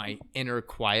like my inner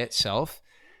quiet self.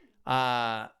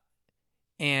 And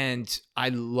I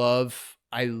love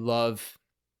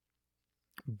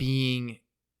being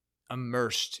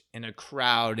immersed in a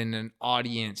crowd, in an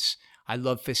audience. I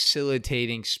love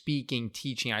facilitating, speaking,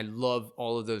 teaching. I love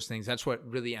all of those things. That's what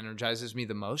really energizes me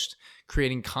the most.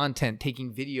 Creating content,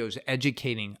 taking videos,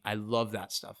 educating. I love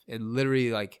that stuff. It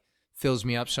literally like fills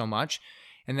me up so much.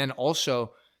 And then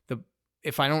also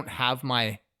if I don't have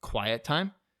my quiet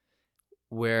time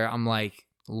where I'm like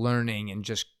learning and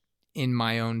just in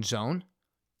my own zone,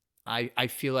 I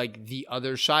feel like the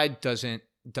other side doesn't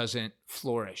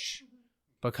flourish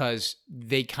because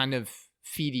they kind of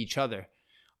feed each other.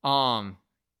 And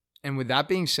with that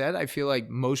being said, I feel like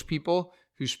most people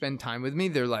who spend time with me,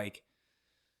 they're like,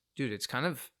 dude, it's kind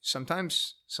of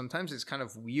sometimes it's kind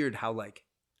of weird how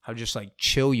just like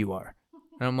chill you are.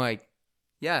 And I'm like,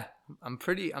 yeah, I'm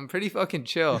pretty fucking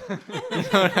chill. You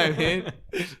know what I mean?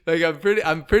 Like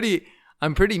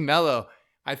I'm pretty mellow.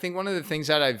 I think one of the things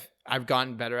that I've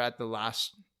gotten better at the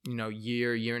last,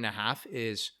 year and a half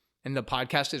is, and the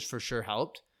podcast has for sure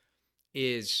helped,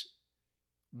 is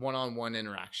one-on-one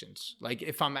interactions. Like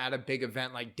if I'm at a big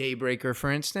event like Daybreaker,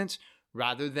 for instance,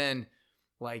 rather than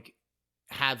like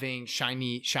having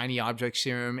shiny object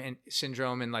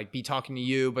syndrome and like be talking to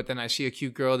you, but then I see a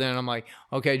cute girl there and I'm like,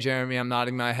 okay, Jeremy, I'm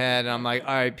nodding my head and I'm like,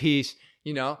 all right, peace.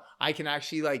 I can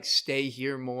actually like stay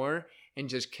here more and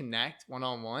just connect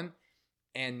one-on-one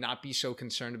and not be so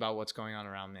concerned about what's going on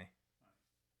around me.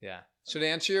 Yeah. So to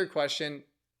answer your question,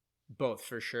 both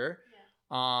for sure.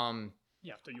 Yeah.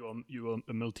 Yeah, after you're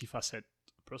a multifaceted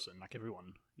person, like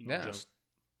everyone. Yeah. Just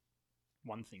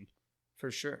one thing.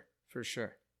 For sure.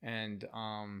 And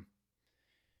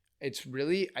it's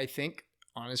really, I think,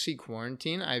 honestly,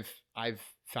 quarantine, I've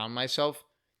found myself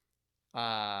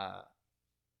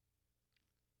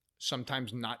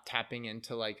sometimes not tapping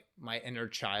into like my inner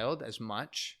child as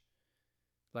much.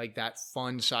 Like that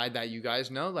fun side that you guys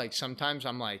know. Like sometimes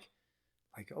I'm like,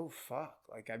 oh fuck.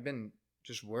 Like I've been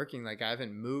just working. Like I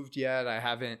haven't moved yet. I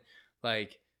haven't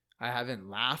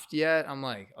laughed yet. I'm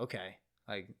like, okay,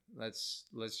 like let's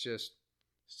just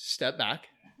step back.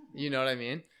 You know what I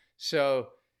mean? So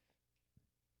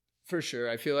for sure,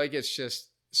 I feel like it's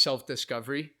just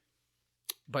self-discovery,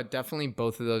 but definitely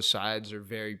both of those sides are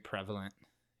very prevalent,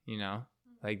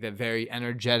 like the very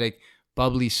energetic,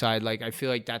 bubbly side. Like I feel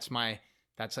like that's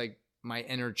like my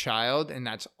inner child, and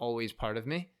that's always part of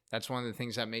me. That's one of the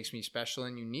things that makes me special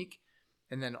and unique.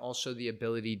 And then also the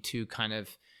ability to kind of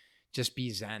just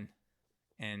be zen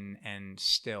and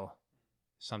still,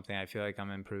 something I feel like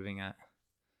I'm improving at.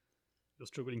 You're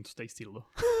struggling to stay still, though.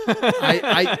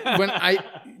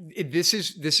 This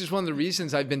is one of the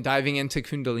reasons I've been diving into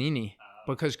Kundalini,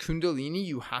 because Kundalini,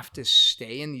 you have to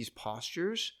stay in these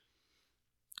postures,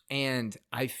 and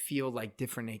I feel like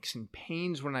different aches and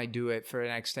pains when I do it for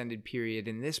an extended period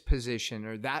in this position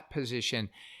or that position,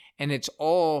 and it's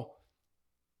all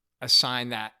a sign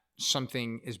that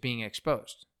something is being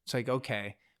exposed. It's like,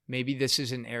 okay, maybe this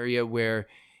is an area where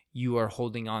you are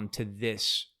holding on to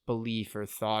this belief or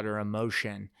thought or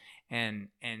emotion. And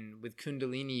with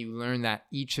Kundalini, you learn that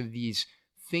each of these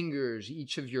fingers,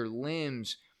 each of your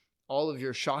limbs, all of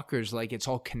your chakras, like it's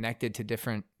all connected to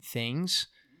different things,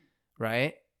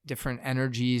 right? Different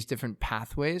energies, different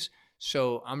pathways.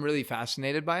 So I'm really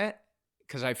fascinated by it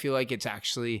because I feel like it's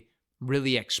actually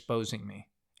really exposing me.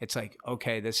 It's like,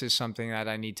 okay, this is something that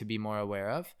I need to be more aware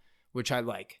of, which I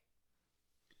like.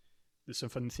 There's a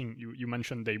funny thing. You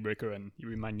mentioned Daybreaker and you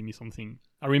reminded me something.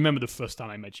 I remember the first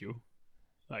time I met you.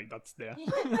 Like, that's there.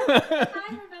 I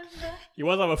remember. It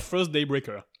was our first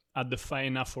Daybreaker at the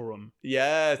Faena Forum.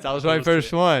 Yes, that was my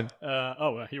first one.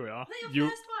 Well, here we are. Was that your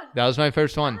first one? That was my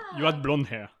first one. You had blonde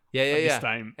hair. Yeah. This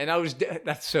time. And I was,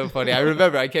 that's so funny. I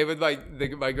remember I came with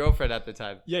my girlfriend at the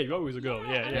time. Yeah, you were with a girl.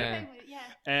 I Yeah. remember, yeah.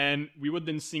 And we were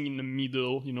dancing in the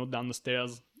middle, down the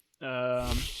stairs,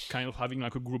 kind of having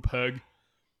like a group hug.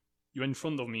 You were in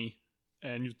front of me,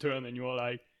 and you turned and you were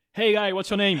like, "Hey guy, what's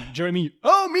your name?" Jeremy.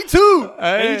 Oh, me too.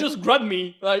 And you just grabbed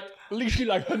me, like literally,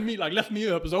 like hugged me, like left me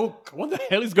up. I was like, "Oh, what the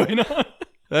hell is going on?"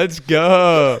 Let's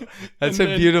go. That's And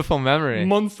a then beautiful memory.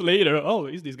 Months later, oh,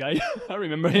 is this guy? I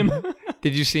remember him.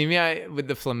 Did you see me with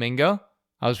the flamingo?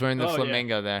 I was wearing the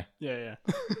flamingo there. Yeah.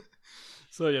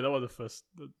 So yeah, that was the first.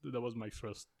 That was my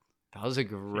first. That was a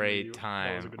great That was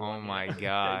time. a good Oh one, my yeah.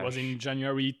 god. It was in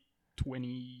January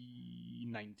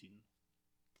 2019.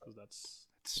 Because that's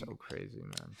so crazy,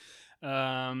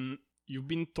 man. You've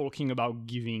been talking about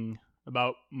giving,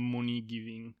 about money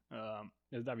giving.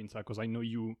 Let's dive into that because I know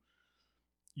you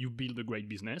build a great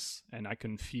business, and I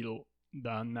can feel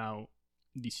that now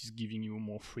this is giving you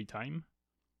more free time,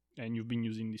 and you've been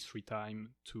using this free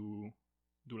time to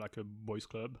do like a boys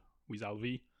club with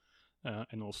Alvi,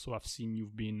 and also I've seen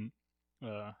you've been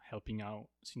helping out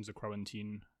since the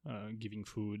quarantine, giving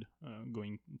food,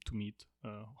 going to meet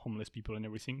homeless people and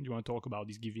everything. Do you want to talk about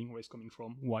this giving, where it's coming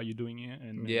from, why you're doing it?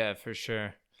 And yeah, for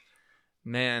sure.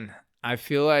 Man, I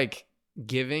feel like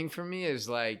giving for me is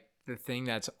like the thing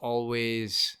that's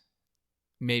always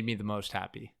made me the most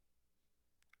happy.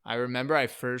 I remember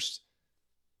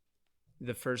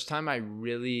the first time I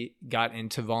really got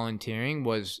into volunteering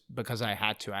was because I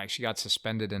had to. I actually got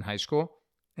suspended in high school,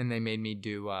 and they made me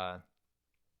do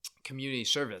community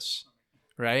service,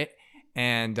 right?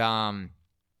 And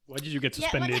why did you get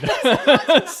suspended?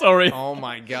 Yeah, Sorry. oh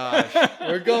my gosh,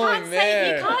 we're going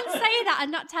there. You can't say that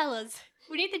and not tell us.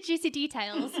 We need the juicy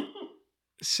details.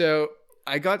 So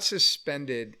I got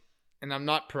suspended, and I'm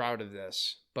not proud of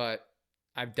this, but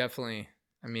I've definitely,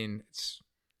 it's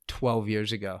 12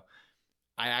 years ago.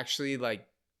 I actually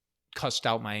cussed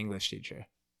out my English teacher.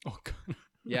 Oh God.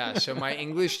 Yeah, so my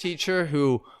English teacher,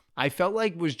 who I felt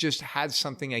like had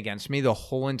something against me the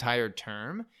whole entire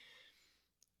term.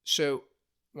 So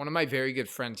one of my very good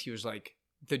friends, he was like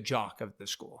the jock of the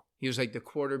school. He was like the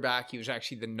quarterback. He was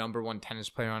actually the number one tennis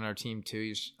player on our team too.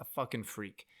 He's a fucking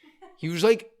freak. He was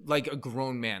like a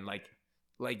grown man. Like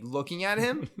looking at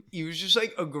him, he was just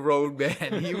like a grown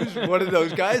man. He was one of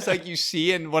those guys like you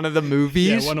see in one of the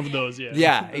movies. Yeah, one of those, yeah.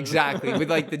 Yeah, exactly. With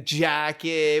like the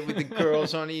jacket, with the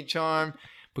girls on each arm.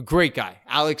 But great guy.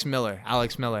 Alex Miller.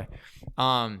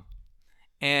 And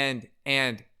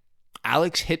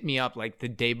Alex hit me up like the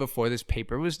day before this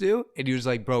paper was due. And he was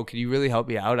like, "Bro, could you really help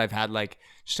me out? I've had like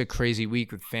just a crazy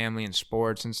week with family and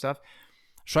sports and stuff."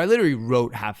 So I literally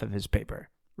wrote half of his paper,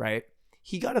 right?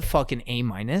 He got a fucking A-,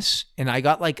 and I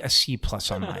got like a C+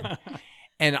 on mine.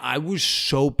 And I was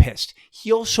so pissed.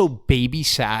 He also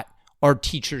babysat our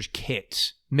teacher's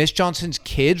kids. Miss Johnson's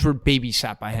kids were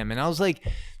babysat by him. And I was like,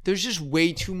 there's just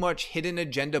way too much hidden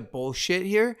agenda bullshit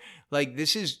here. Like,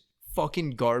 this is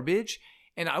fucking garbage.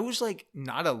 And I was like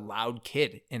not a loud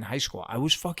kid in high school. I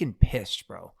was fucking pissed,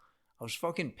 bro. I was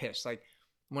fucking pissed. Like,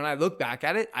 when I look back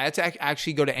at it, I had to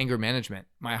actually go to anger management.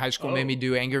 My high school made me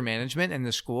do anger management in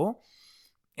the school.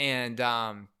 And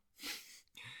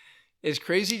it's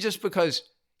crazy just because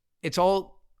it's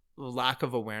all lack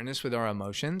of awareness with our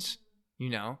emotions,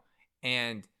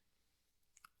 And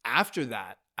after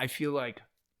that, I feel like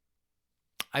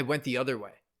I went the other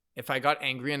way. If I got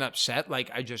angry and upset, like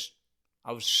I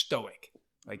was stoic.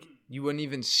 Like you wouldn't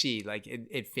even see like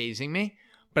it phasing me,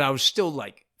 but I was still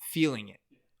like feeling it.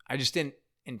 I just didn't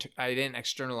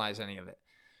externalize any of it.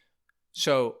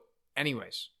 So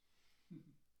anyways,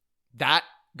 that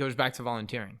goes back to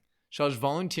volunteering. So I was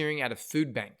volunteering at a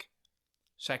food bank,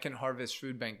 Second Harvest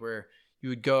Food Bank, where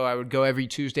I would go every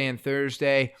Tuesday and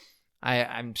Thursday.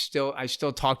 I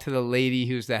still talk to the lady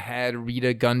who's the head,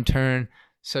 Rita Gunturn,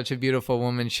 such a beautiful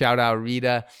woman. Shout out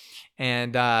Rita.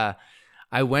 And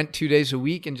I went 2 days a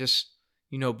week and just,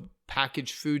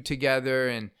 package food together,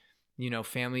 and,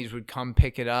 families would come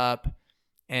pick it up.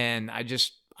 And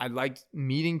I liked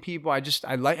meeting people. I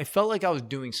felt like I was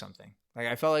doing something. Like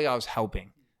I felt like I was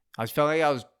helping. I felt like I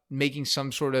was making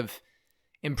some sort of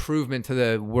improvement to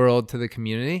the world, to the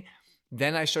community.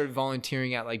 Then I started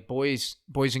volunteering at like boys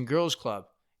and girls club,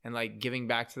 and like giving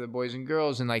back to the boys and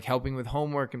girls, and like helping with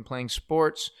homework and playing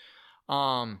sports.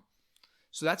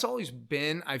 So that's always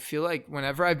been, I feel like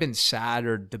whenever I've been sad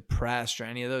or depressed or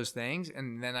any of those things,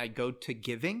 and then I go to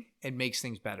giving, it makes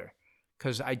things better,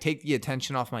 because I take the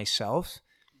attention off myself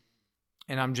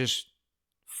and I'm just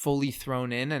fully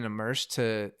thrown in and immersed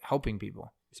to helping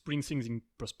people. It brings things in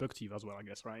perspective as well, I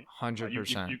guess, right?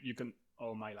 100%. You can,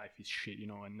 oh, my life is shit,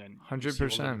 and then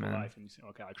 100%, man. life and you say,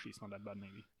 okay, actually, it's not that bad,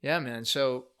 maybe. Yeah, man.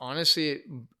 So honestly,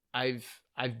 I've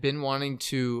been wanted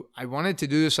to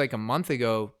do this like a month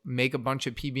ago, make a bunch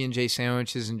of PB&J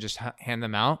sandwiches and just hand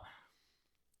them out.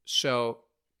 So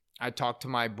I talked to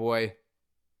my boy,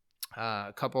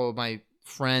 a couple of my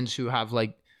friends who have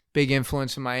like big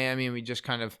influence in Miami, and we just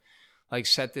kind of like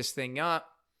set this thing up,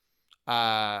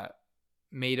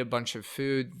 made a bunch of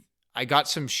food. I got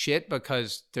some shit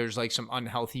because there's like some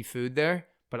unhealthy food there,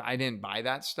 but I didn't buy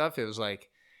that stuff. It was like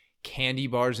candy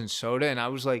bars and soda. And I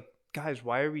was like, guys,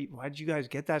 why did you guys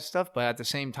get that stuff? But at the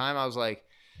same time, I was like,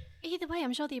 either way,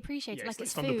 I'm sure they appreciate it. Like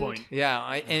it's food. The point.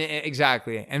 Yeah,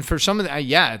 exactly. And for some of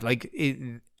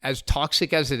them, as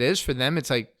toxic as it is for them, it's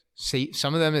like,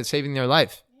 some of them it's saving their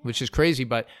life, which is crazy.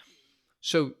 But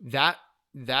so that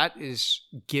is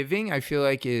giving, I feel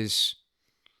like, is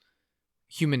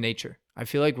human nature. I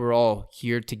feel like we're all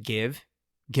here to give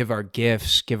our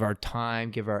gifts, give our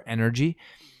time, give our energy.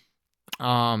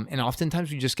 And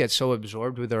oftentimes we just get so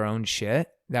absorbed with our own shit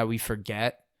that we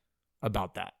forget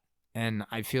about that. And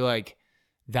I feel like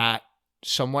that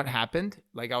somewhat happened.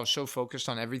 Like I was so focused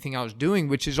on everything I was doing,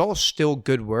 which is all still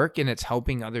good work and it's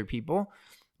helping other people.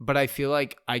 But I feel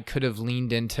like I could have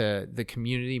leaned into the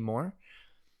community more.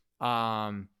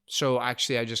 So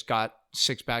actually I just got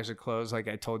 6 bags of clothes, like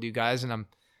I told you guys, and I'm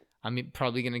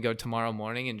probably going to go tomorrow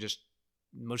morning, and just,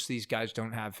 most of these guys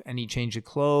don't have any change of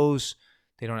clothes.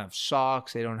 They don't have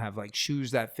socks. They don't have like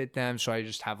shoes that fit them. So I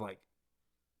just have like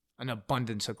an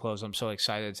abundance of clothes. I'm so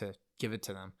excited to give it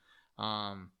to them.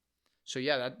 So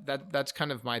yeah, that's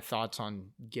kind of my thoughts on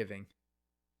giving.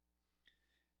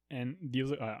 And the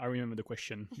other, I remember the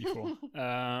question before.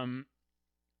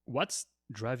 What's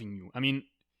driving you? I mean,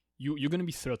 you're going to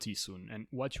be 30 soon, and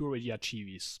what you already achieve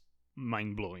is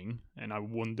mind-blowing. And I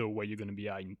wonder where you're going to be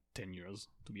at in 10 years,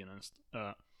 to be honest.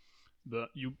 But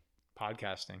you...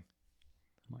 Podcasting.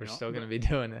 We're still going to be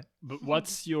doing it. But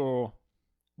what's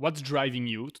driving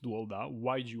you to do all that?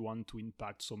 Why do you want to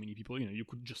impact so many people? You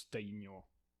could just stay in your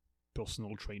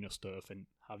personal trainer stuff and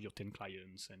have your 10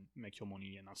 clients and make your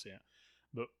money and that's it.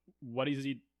 But what is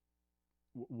it?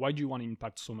 Why do you want to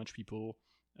impact so much people?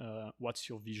 What's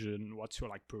your vision? What's your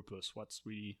purpose? What's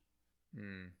really...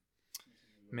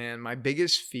 Man, my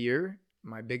biggest fear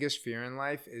in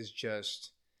life is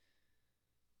just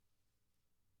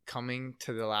coming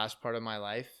to the last part of my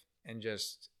life and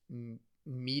just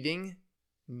meeting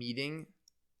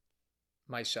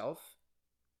myself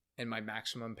and my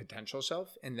maximum potential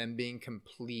self, and then being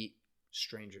complete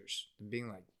strangers and being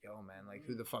like, yo man, like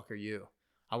who the fuck are you?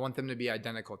 I want them to be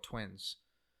identical twins.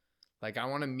 Like I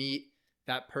want to meet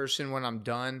that person when I'm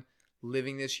done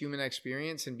living this human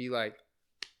experience and be like,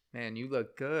 man, you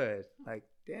look good. Like,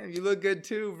 damn, you look good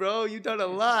too, bro. You've done a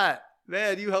lot.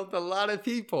 Man, you helped a lot of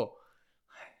people.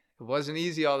 It wasn't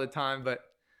easy all the time, but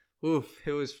oof,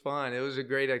 it was fun. It was a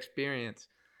great experience.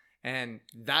 And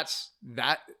that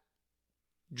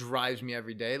drives me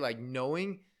every day. Like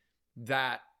knowing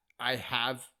that I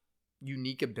have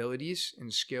unique abilities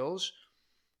and skills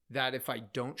that if I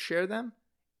don't share them,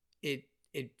 it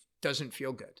doesn't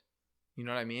feel good. You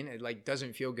know what I mean? It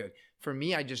doesn't feel good. For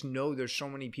me, I just know there's so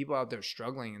many people out there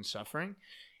struggling and suffering.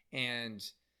 And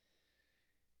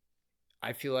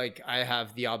I feel like I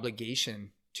have the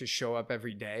obligation to show up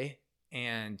every day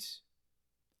and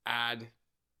add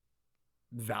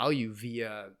value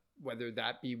via, whether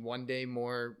that be one day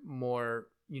more,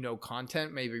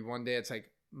 content. Maybe one day it's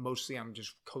like mostly I'm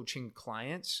just coaching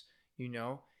clients,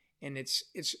 and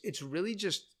it's really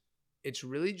just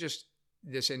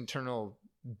this internal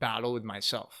battle with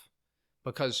myself,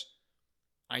 because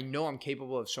I know I'm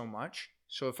capable of so much.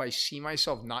 So if I see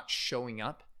myself not showing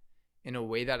up in a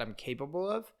way that I'm capable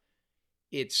of,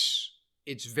 it's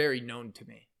very known to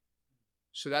me.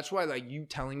 So that's why, like, you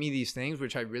telling me these things,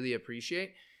 which I really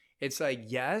appreciate, it's like,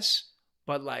 yes,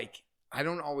 but like, I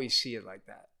don't always see it like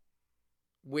that,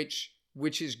 which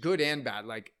is good and bad.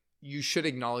 Like, you should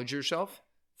acknowledge yourself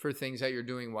for things that you're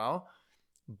doing well,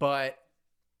 but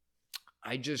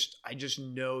I just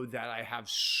know that I have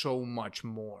so much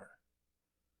more,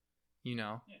 you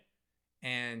know? Yeah.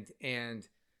 And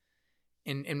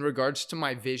in regards to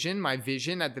my vision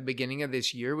at the beginning of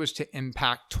this year was to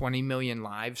impact 20 million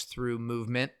lives through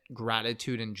movement,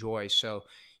 gratitude, and joy. So,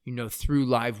 you know, through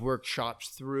live workshops,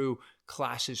 through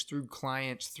classes, through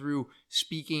clients, through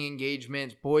speaking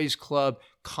engagements, boys club,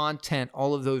 content,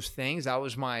 all of those things. That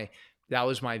was my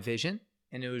vision.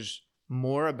 And it was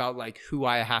more about like who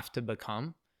I have to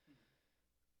become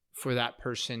for that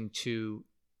person to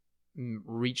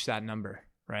reach that number,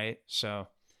 right? So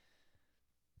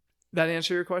that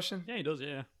answer your question? Yeah, it does.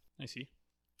 Yeah, I see.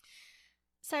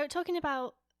 So talking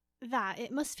about that,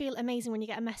 it must feel amazing when you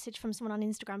get a message from someone on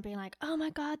Instagram being like, oh my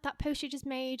God, that post you just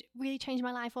made really changed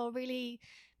my life, or really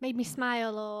made me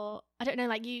smile, or I don't know,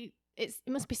 like it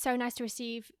must be so nice to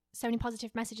receive so many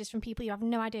positive messages from people you have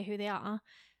no idea who they are,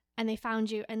 and they found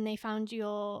you and they found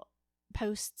your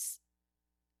posts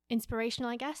inspirational,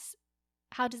 I guess.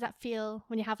 How does that feel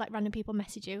when you have like random people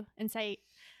message you and say,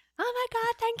 oh my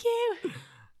God, thank you?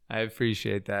 I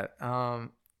appreciate that.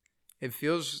 It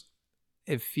feels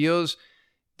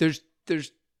there's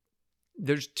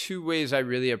two ways I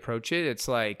really approach it. It's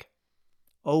like,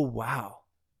 oh wow,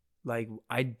 like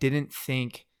I didn't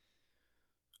think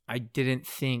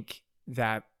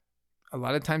that. A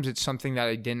lot of times it's something that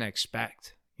I didn't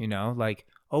expect, you know, like,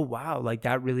 oh wow, like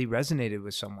that really resonated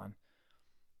with someone.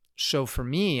 So for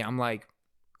me, I'm like,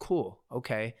 cool,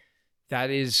 okay, that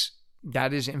is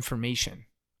information.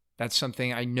 That's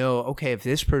something I know, okay, if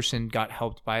this person got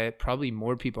helped by it, probably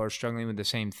more people are struggling with the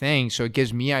same thing. So it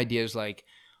gives me ideas like,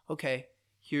 okay,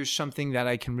 here's something that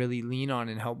I can really lean on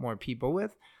and help more people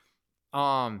with.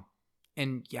 And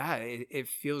yeah, it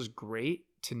feels great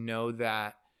to know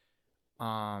that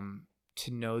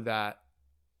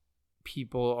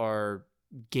people are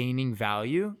gaining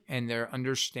value and they're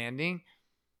understanding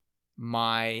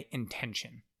my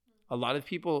intention. A lot of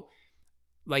people,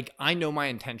 like, I know my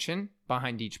intention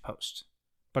behind each post,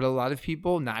 but a lot of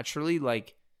people naturally,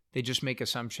 like, they just make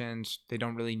assumptions. They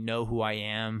don't really know who I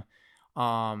am.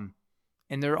 And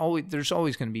there's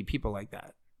always going to be people like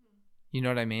that. You know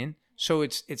what I mean? So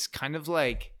it's kind of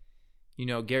like, you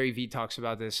know, Gary Vee talks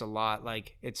about this a lot.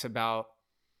 Like, it's about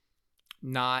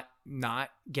not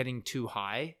getting too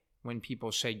high when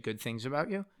people say good things about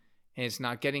you, and it's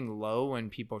not getting low when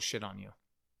people shit on you.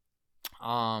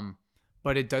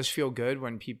 But it does feel good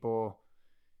when people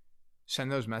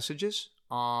send those messages,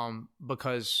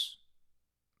 because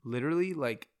literally,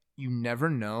 like, you never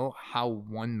know how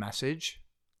one message,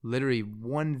 literally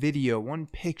one video, one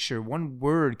picture, one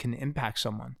word can impact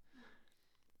someone.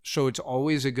 So it's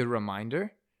always a good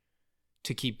reminder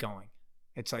to keep going.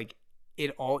 It's like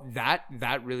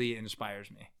that really inspires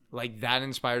me. Like, that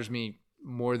inspires me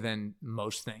more than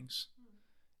most things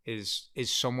is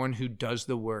someone who does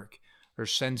the work or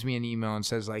sends me an email and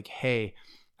says like, hey,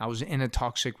 I was in a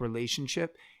toxic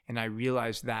relationship and I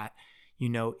realized that, you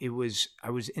know, I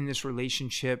was in this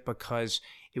relationship because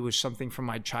it was something from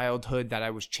my childhood that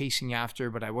I was chasing after,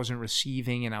 but I wasn't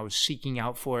receiving, and I was seeking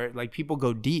out for it. Like, people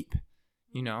go deep,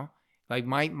 you know, like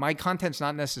my content's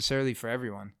not necessarily for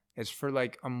everyone. It's for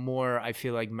like a more, I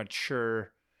feel like,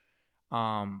 mature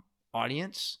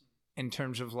audience in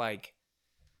terms of like,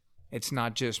 it's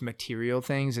not just material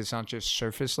things. It's not just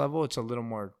surface level. It's a little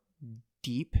more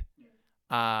deep,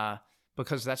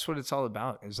 because that's what it's all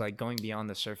about, is like going beyond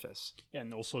the surface. Yeah,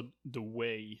 and also the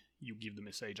way you give the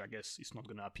message, I guess, is not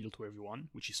going to appeal to everyone,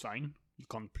 which is fine. You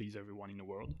can't please everyone in the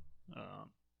world.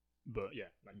 But yeah,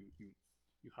 like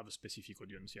you have a specific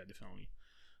audience, yeah, definitely.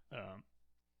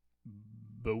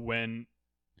 But when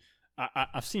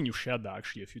I've seen you share that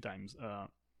actually a few times,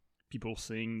 people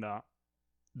saying that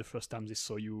the first time they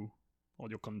saw you or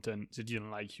your content, they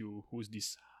didn't like you. Who's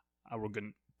this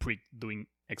arrogant prick doing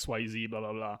XYZ, blah,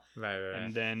 blah, blah. Right.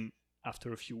 And then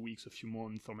after a few weeks, a few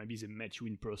months, or maybe they met you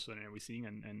in person and everything,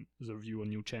 and the view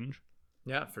on you change.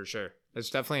 Yeah, for sure.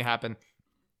 It's definitely happened.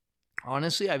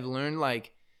 Honestly, I've learned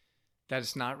like that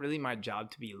it's not really my job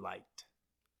to be liked.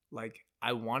 Like,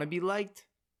 I want to be liked.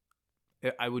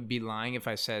 I would be lying if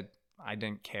I said I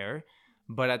didn't care.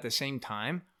 But at the same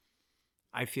time,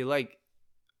 I feel like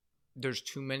there's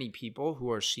too many people who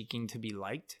are seeking to be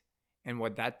liked. And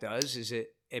what that does is it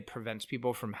it prevents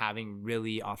people from having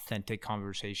really authentic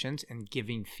conversations and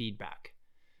giving feedback.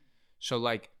 So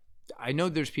like, I know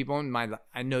there's people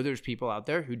out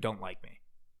there who don't like me.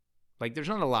 Like, there's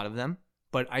not a lot of them,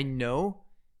 but I know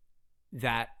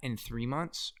that in 3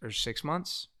 months or 6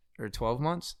 months or 12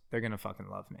 months, they're going to fucking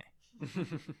love me.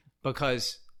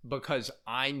 because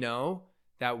I know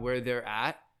that where they're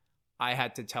at, I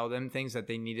had to tell them things that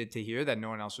they needed to hear that no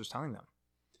one else was telling them.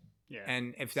 Yeah.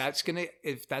 And if that's going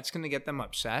to get them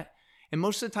upset, and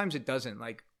most of the times it doesn't,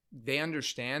 like, they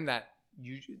understand that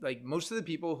like most of the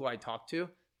people who I talk to,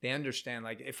 they understand,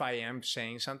 like, if I am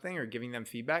saying something or giving them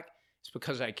feedback, it's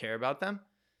because I care about them.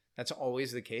 That's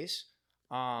always the case.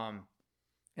 And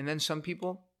then some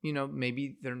people, you know,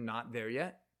 maybe they're not there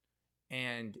yet.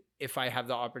 And if I have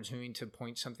the opportunity to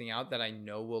point something out that I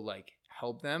know will like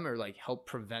help them or like help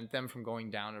prevent them from going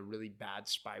down a really bad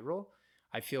spiral,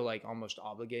 I feel like almost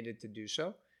obligated to do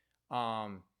so.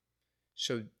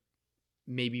 So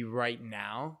maybe right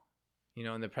now, you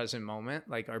know, in the present moment,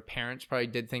 like our parents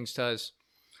probably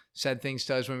said things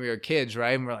to us when we were kids,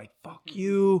 right? And we're like, fuck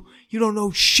you. You don't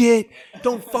know shit.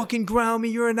 Don't fucking ground me.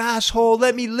 You're an asshole.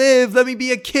 Let me live. Let me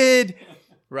be a kid.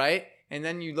 Right? And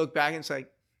then you look back and it's like,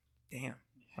 damn,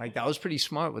 like that was pretty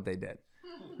smart what they did.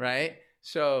 Right?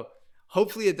 So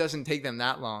hopefully it doesn't take them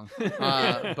that long.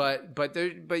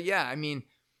 But yeah, I mean,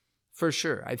 for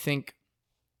sure. I think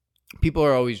people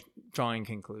are always drawing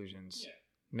conclusions,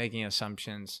 making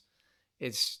assumptions.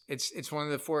 It's one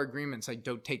of the 4 agreements. Like,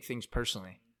 don't take things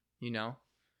personally. You know,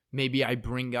 maybe I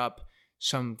bring up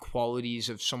some qualities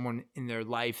of someone in their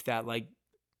life that like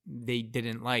they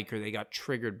didn't like or they got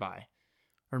triggered by.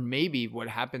 Or maybe what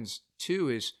happens too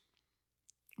is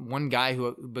one guy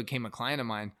who became a client of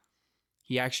mine,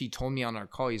 he actually told me on our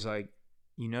call, he's like,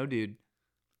 you know, dude,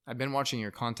 I've been watching your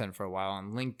content for a while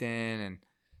on LinkedIn and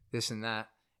this and that.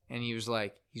 And he's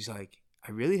like,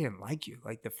 I really didn't like you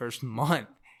like the first month.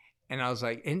 And I was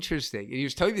like, interesting. And he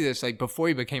was telling me this like before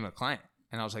he became a client.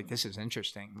 And I was like, this is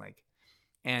interesting. Like,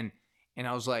 and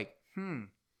I was like,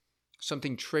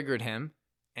 something triggered him.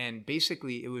 And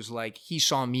basically it was like, he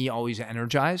saw me always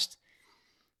energized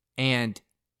and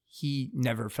he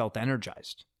never felt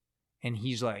energized. And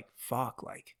he's like, fuck,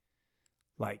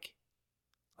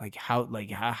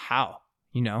 how,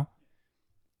 you know?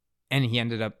 And he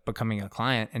ended up becoming a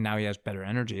client and now he has better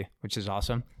energy, which is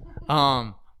awesome.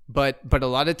 But a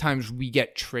lot of times we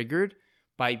get triggered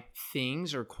by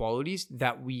things or qualities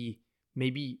that we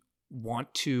maybe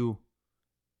want to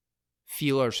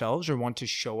feel ourselves or want to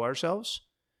show ourselves.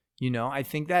 You know, I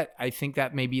think that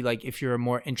maybe like if you're a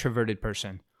more introverted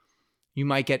person, you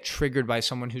might get triggered by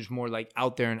someone who's more like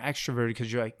out there and extroverted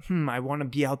because you're like, I want to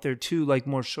be out there too, like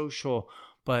more social,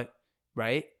 but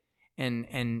right.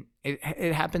 And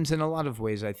it happens in a lot of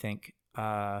ways, I think.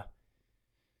 Yeah.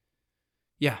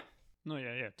 No,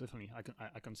 yeah, definitely.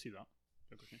 I can see that.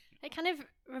 It kind of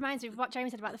reminds me of what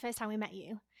Jeremy said about the first time we met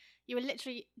you. You were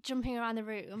literally jumping around the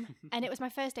room, and it was my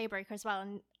first Daybreaker as well,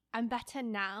 and I'm better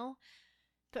now.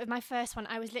 But with my first one,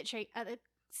 I was literally at the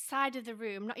side of the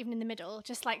room, not even in the middle,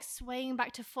 just like swaying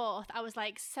back to forth. I was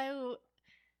like so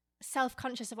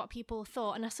self-conscious of what people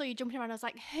thought, and I saw you jumping around. I was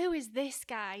like, who is this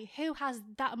guy? Who has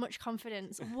that much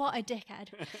confidence? What a dickhead.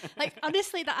 Like,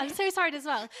 honestly, that I'm so sorry as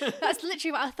well. That's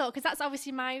literally what I thought, because that's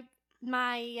obviously my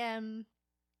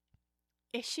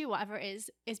issue, whatever it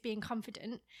is being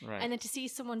confident. Right. And then to see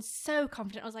someone so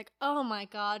confident, I was like, oh my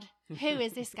God, who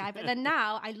is this guy? But then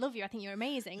now I love you. I think you're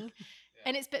amazing.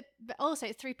 And it's but also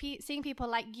it's through seeing people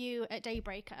like you at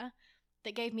Daybreaker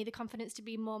that gave me the confidence to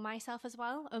be more myself as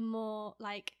well, and more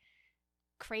like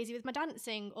crazy with my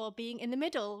dancing or being in the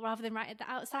middle rather than right at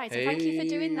the outside. So thank you for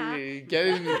doing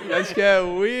that. Let's get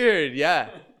weird. Yeah,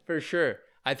 for sure.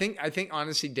 I think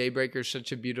honestly Daybreaker is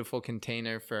such a beautiful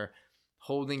container for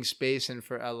holding space and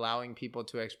for allowing people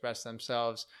to express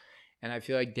themselves. And I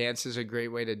feel like dance is a great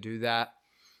way to do that.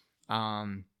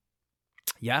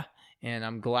 Yeah. And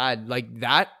I'm glad, like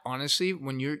that, honestly,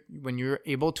 when you're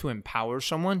able to empower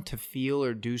someone to feel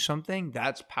or do something,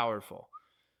 that's powerful,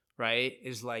 right?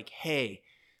 Is like, hey,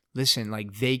 listen,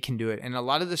 like they can do it. And a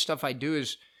lot of the stuff I do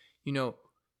is, you know,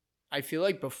 I feel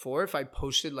like before, if I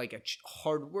posted like a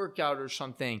hard workout or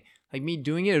something, like me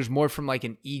doing it is more from like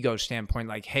an ego standpoint,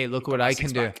 like, hey, look what I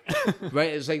can do,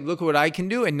 right? It's like, look what I can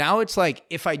do. And now it's like,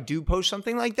 if I do post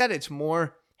something like that, it's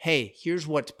more, hey, here's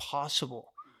what's possible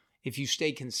if you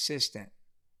stay consistent.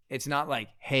 It's not like,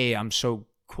 hey, I'm so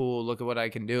cool, look at what I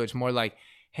can do. It's more like,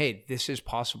 hey, this is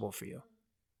possible for you,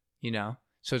 you know?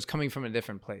 So it's coming from a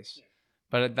different place.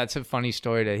 But that's a funny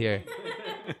story to hear.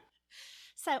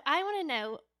 So I want to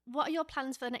know, what are your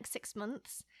plans for the next 6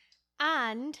 months?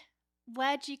 And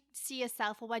where do you see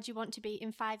yourself, or where do you want to be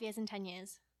in 5 years and 10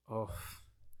 years? Oh,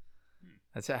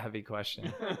 that's a heavy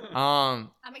question. I'm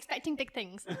expecting big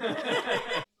things.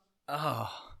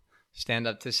 Stand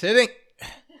up to sitting.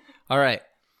 All right.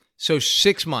 So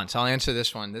 6 months. I'll answer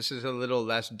this one. This is a little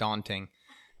less daunting.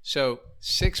 So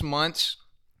 6 months.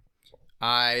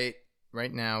 Right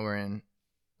now we're in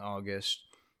August.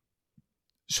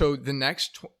 So the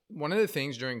next, one of the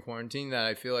things during quarantine that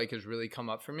I feel like has really come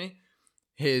up for me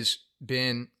has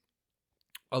been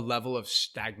a level of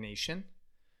stagnation,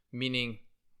 meaning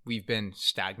we've been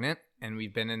stagnant and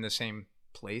we've been in the same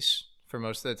place for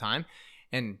most of the time.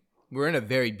 And we're in a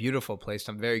very beautiful place.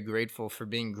 I'm very grateful for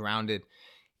being grounded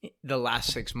the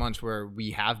last 6 months where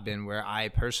we have been, where I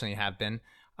personally have been.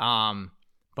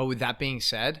 But with that being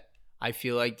said, I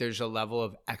feel like there's a level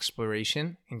of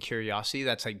exploration and curiosity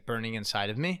that's like burning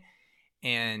inside of me.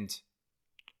 And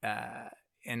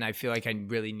I feel like I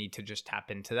really need to just tap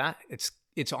into that.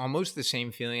 It's almost the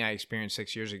same feeling I experienced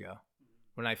 6 years ago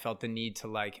when I felt the need to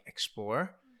like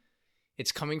explore.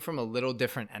 It's coming from a little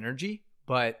different energy,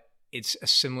 but it's a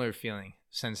similar feeling,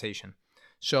 sensation.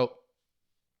 So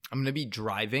I'm going to be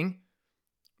driving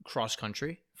cross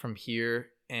country from here,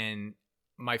 and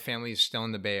my family is still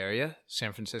in the Bay Area,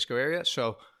 San Francisco area.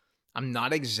 So I'm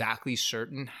not exactly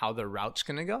certain how the route's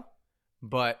going to go,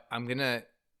 but I'm going to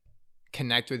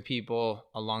connect with people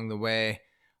along the way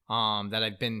that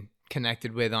I've been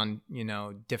connected with on,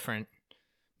 different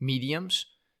mediums.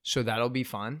 So that'll be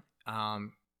fun. How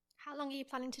long are you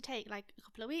planning to take? Like a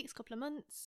couple of weeks, couple of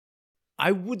months?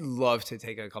 I would love to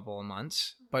take a couple of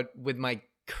months, but with my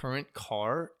current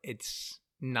car, it's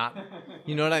not,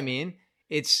 you know what I mean?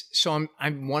 I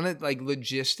want to like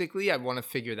logistically, I want to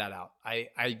figure that out.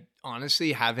 I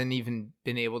honestly haven't even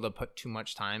been able to put too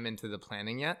much time into the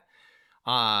planning yet.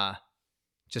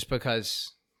 Just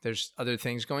because there's other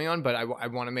things going on, but I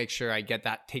want to make sure I get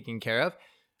that taken care of.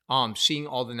 Seeing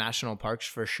all the national parks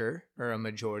for sure, or a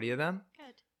majority of them.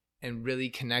 Good. And really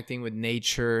connecting with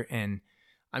nature. And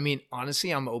I mean,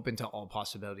 honestly, I'm open to all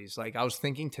possibilities. Like I was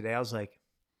thinking today, I was like,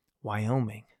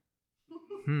 Wyoming.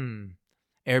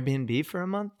 Airbnb for a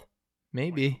month?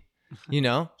 Maybe,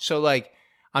 So like,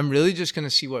 I'm really just going to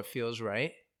see what feels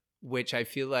right, which I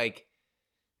feel like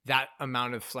that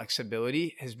amount of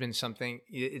flexibility has been something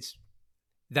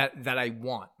that I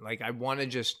want. Like I want to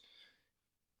just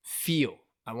feel.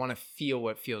 I want to feel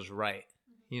what feels right,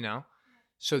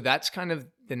 So that's kind of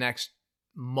the next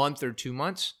month or 2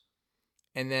 months.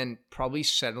 And then probably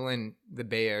settle in the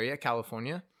Bay Area,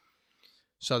 California,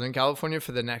 Southern California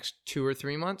for the next 2 or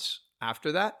 3 months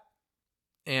after that.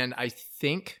 And I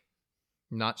think,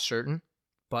 not certain,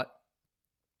 but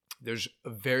there's a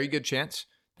very good chance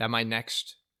that my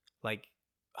next like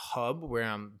hub where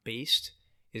I'm based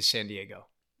is San Diego.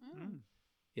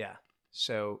 Yeah.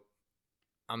 So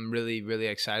I'm really, really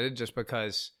excited just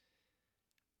because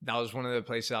that was one of the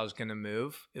places I was going to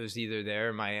move. It was either there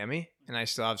or Miami. And I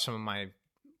still have some of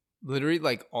literally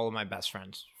like all of my best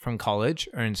friends from college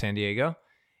are in San Diego.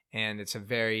 And it's a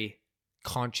very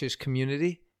conscious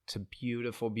community. It's a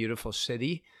beautiful, beautiful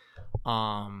city.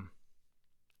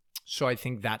 So I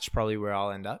think that's probably where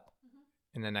I'll end up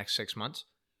in the next 6 months.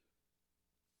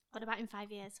 What about in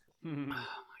 5 years? Oh my God.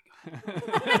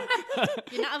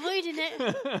 You're not avoiding it.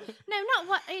 No, not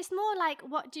what. It's more like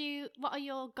what are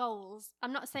your goals?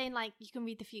 I'm not saying like you can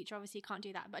read the future. Obviously, you can't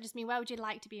do that. But I just mean, where would you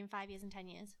like to be in 5 years and 10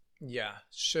 years? Yeah.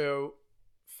 So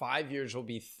 5 years will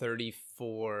be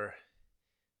 34.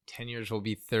 10 years will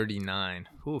be 39.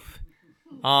 Oof.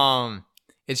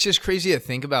 It's just crazy to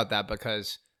think about that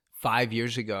because 5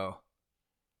 years ago,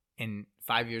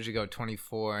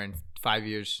 24, and 5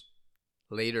 years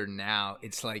later now,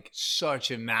 it's like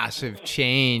such a massive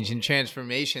change and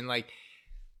transformation. Like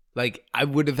I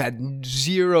would have had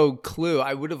zero clue.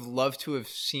 I would have loved to have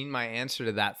seen my answer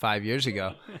to that 5 years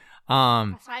ago. That's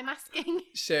why I'm asking.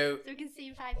 So we can see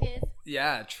in 5 years.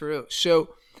 Yeah, true.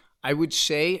 So I would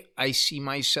say I see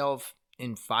myself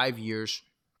in 5 years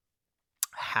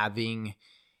having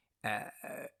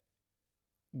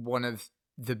one of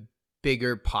the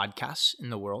bigger podcasts in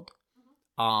the world.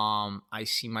 I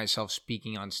see myself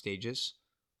speaking on stages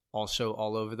also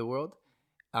all over the world.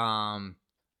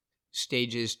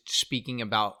 Stages speaking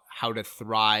about how to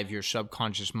thrive your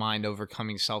subconscious mind,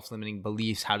 overcoming self-limiting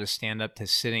beliefs, how to stand up to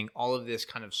sitting, all of this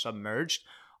kind of submerged,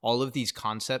 all of these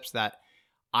concepts that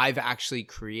I've actually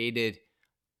created.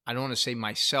 I don't want to say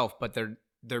myself, but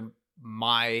they're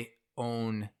my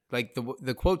own, like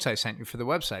the quotes I sent you for the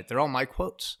website, they're all my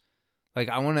quotes. Like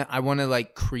I want to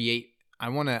like create, I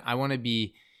want to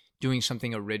be doing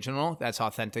something original that's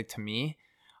authentic to me.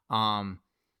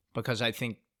 Because I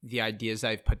think the ideas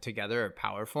I've put together are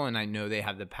powerful, and I know they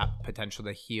have the potential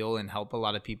to heal and help a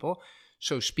lot of people.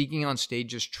 So speaking on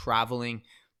stage, just traveling,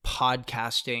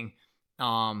 podcasting,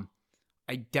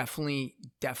 I definitely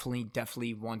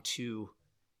want to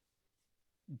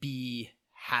be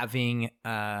having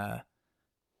a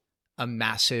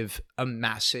massive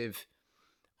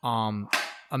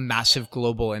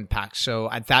global impact. So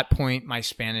at that point, my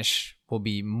Spanish will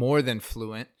be more than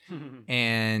fluent,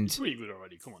 and It's pretty good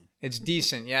already. Come on. it's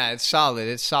decent. Yeah, it's solid.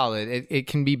 It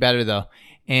can be better though,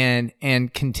 and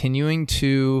continuing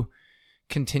to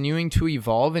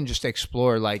evolve and just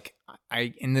explore. Like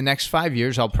in the next 5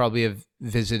 years, I'll probably have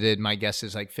visited, my guess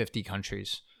is like 50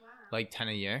 countries, like 10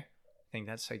 a year. I think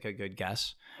that's like a good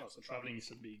guess. Oh, so traveling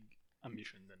is a big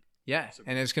ambition then. Yeah,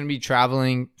 and it's going to be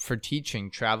traveling for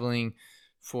teaching, traveling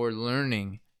for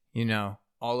learning,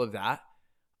 all of that.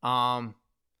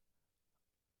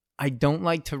 I don't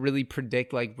like to really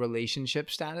predict like relationship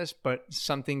status, but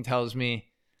something tells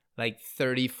me like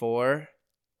 34,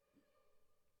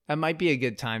 that might be a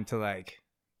good time to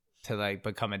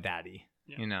become a daddy,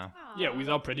 Yeah,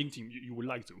 without predicting, you would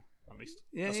like to, at least.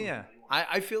 Yeah, That's yeah. something that you want.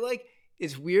 I feel like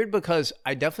it's weird because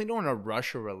I definitely don't want to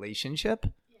rush a relationship.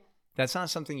 That's not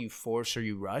something you force or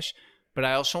you rush, but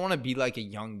I also want to be like a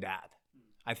young dad.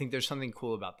 I think there's something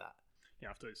cool about that. Yeah,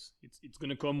 after it's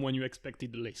gonna come when you expect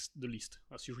it the least.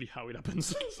 That's usually how it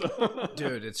happens. So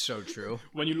Dude, it's so true.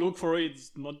 when you look for it,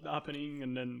 it's not happening,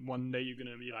 and then one day you're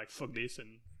gonna be like, "Fuck this,"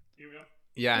 and here we are.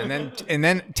 Yeah, and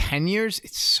then 10 years,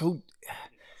 it's so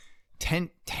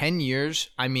 10 years,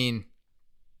 I mean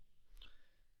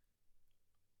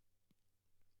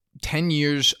 10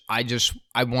 years I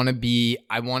want to be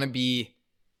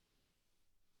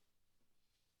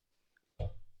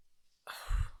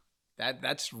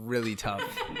that's really tough.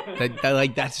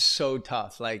 That's so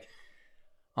tough. Like,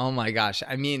 oh my gosh.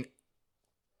 I mean,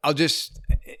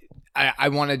 I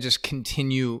want to just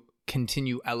continue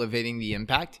elevating the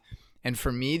impact. And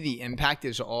for me, the impact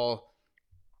is all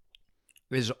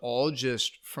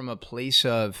just from a place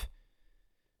of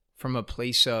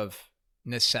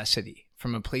necessity,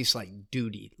 from a place like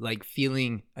duty, like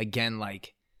feeling again,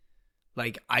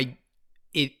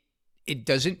 it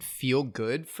doesn't feel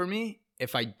good for me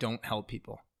if I don't help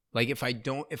people. Like if I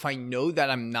know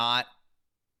that I'm not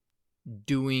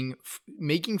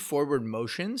making forward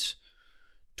motions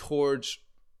towards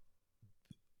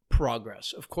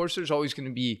progress. Of course, there's always going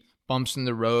to be bumps in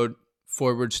the road,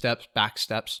 forward steps, back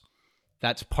steps.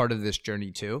 That's part of this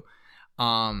journey too.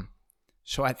 So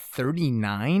at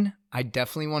 39, I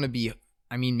definitely want to be,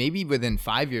 maybe within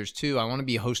 5 years too, I want to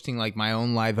be hosting like my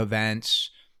own live events,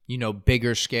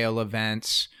 bigger scale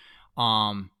events.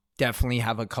 Definitely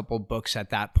have a couple books at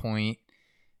that point.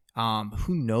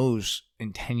 Who knows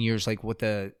in 10 years, like what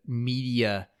the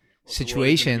media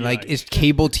situation, like is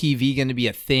cable TV going to be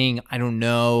a thing? I don't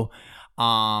know.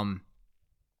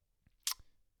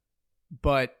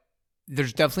 But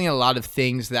there's definitely a lot of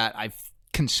things that I've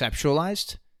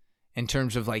conceptualized in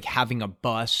terms of like having a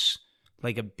bus,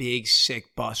 like a big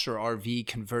sick bus or RV,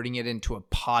 converting it into a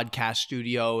podcast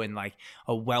studio and like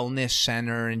a wellness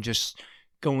center, and just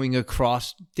going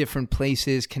across different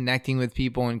places, connecting with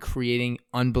people and creating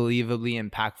unbelievably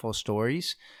impactful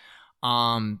stories.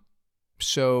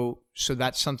 So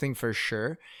that's something for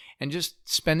sure. And just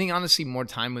spending honestly more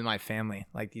time with my family,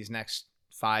 like these next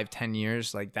 5-10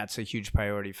 years, like that's a huge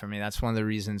priority for me. That's one of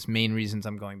the main reasons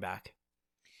I'm going back.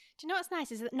 Do you know what's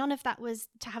nice is that none of that was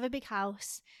to have a big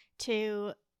house,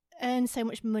 to earn so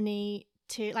much money,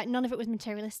 to like none of it was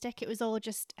materialistic. It was all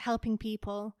just helping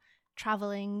people,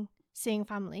 traveling, seeing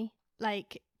family.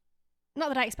 Like, not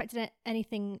that I expected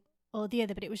anything or the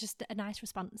other, but it was just a nice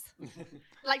response.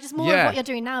 Like just more of what you're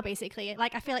doing now, basically.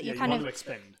 Like I feel like you kind of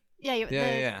expand.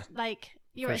 Yeah, like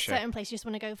you're for at a certain place, you just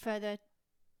want to go further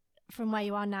from where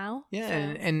you are now. Yeah,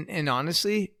 so. and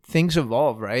honestly, things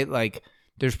evolve, right? Like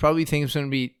there's probably things I'm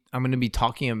going to be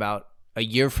talking about a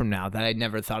year from now that I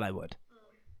never thought I would.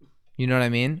 You know what I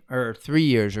mean? Or 3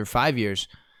 years or 5 years.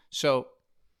 So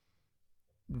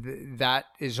that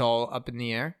is all up in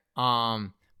the air.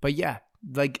 But yeah,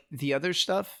 like the other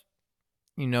stuff,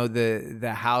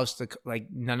 the house, like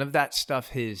none of that stuff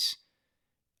has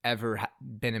ever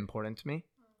been important to me,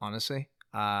 honestly.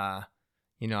 I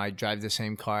drive the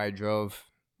same car I drove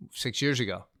 6 years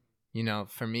ago.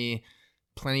 For me,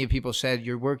 plenty of people said,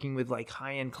 you're working with like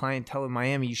high-end clientele in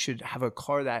Miami, you should have a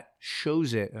car that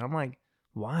shows it. And I'm like,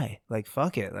 why? Like,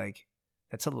 fuck it. Like,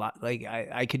 that's a lot. Like,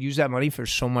 I could use that money for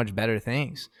so much better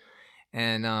things.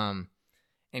 And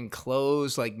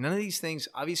clothes, like none of these things,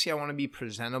 obviously I want to be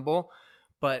presentable.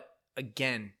 But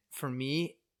again, for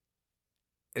me,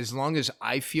 as long as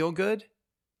I feel good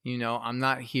You know, I'm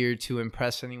not here to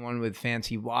impress anyone with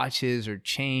fancy watches or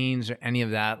chains or any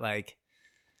of that. Like,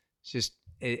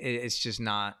 it's just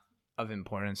not of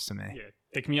importance to me. Yeah,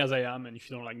 take me as I am, and if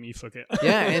you don't like me, fuck it.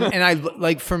 Yeah, and I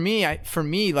like for me,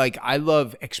 like I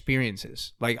love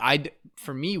experiences. Like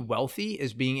for me, wealthy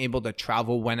is being able to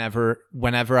travel whenever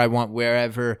I want,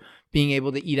 wherever. Being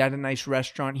able to eat at a nice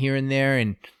restaurant here and there,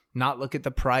 and not look at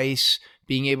the price.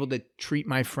 Being able to treat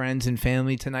my friends and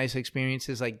family to nice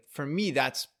experiences. Like for me,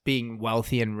 that's being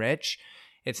wealthy and rich.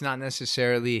 It's not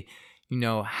necessarily, you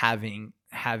know, having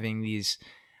these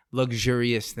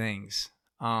luxurious things.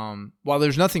 While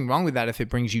there's nothing wrong with that if it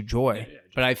brings you joy,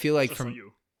 but I feel like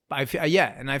I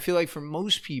feel like for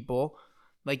most people,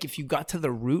 like if you got to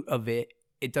the root of it,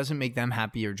 it doesn't make them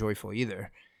happy or joyful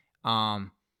either.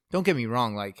 Don't get me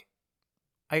wrong. Like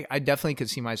I definitely could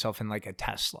see myself in like a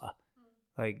Tesla.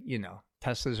 Like, you know,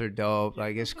 Teslas are dope.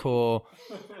 Like it's cool.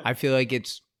 I feel like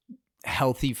it's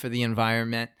healthy for the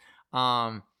environment.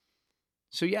 So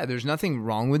yeah, there's nothing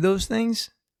wrong with those things.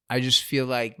 I just feel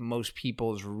like most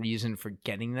people's reason for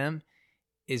getting them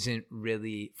isn't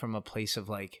really from a place of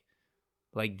like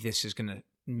this is going to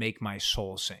make my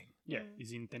soul sing. Yeah, is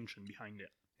the intention behind it.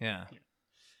 Yeah.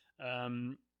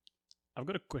 I've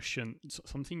got a question.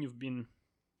 Something you've been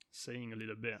saying a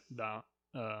little bit that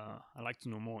I'd like to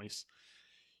know more is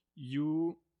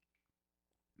you,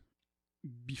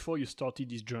 before you started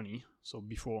this journey, so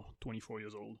before 24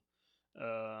 years old,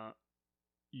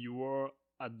 you were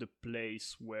at the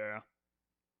place where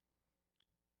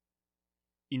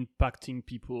impacting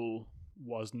people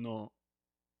was not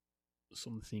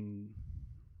something,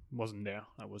 wasn't there.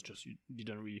 I was just, you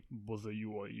didn't really bother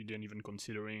you, or you didn't even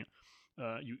consider it.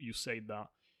 You said that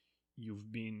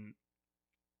you've been,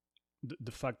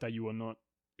 the fact that you were not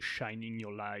shining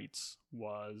your lights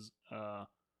was,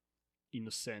 in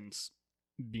a sense,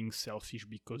 being selfish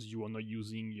because you are not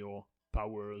using your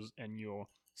powers and your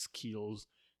skills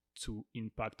to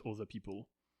impact other people,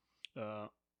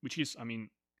 which is, I mean,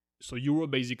 so you were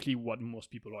basically what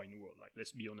most people are in the world. Like,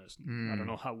 let's be honest. I don't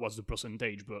know what's the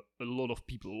percentage, but a lot of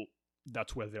people,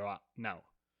 that's where they are now.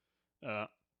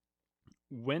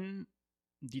 When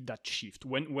did that shift?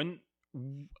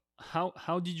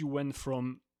 How did you went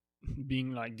from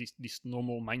being like this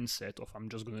normal mindset of I'm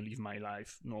just gonna live my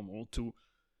life normal to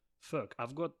fuck,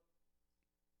 I've got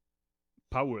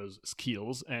powers,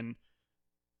 skills, and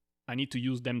I need to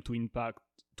use them to impact,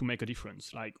 to make a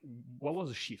difference. Like, what was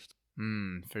the shift?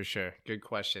 For sure. Good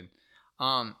question.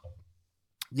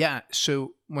 Yeah.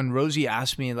 So when Rosie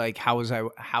asked me like, how was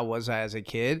I as a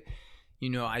kid? You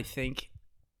know, I think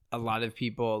a lot of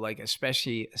people, like,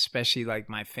 especially like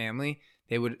my family,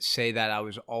 they would say that I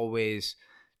was always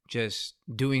just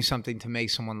doing something to make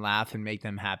someone laugh and make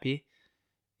them happy.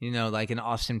 You know, like an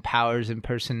Austin Powers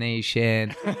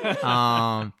impersonation,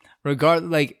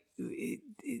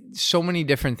 so many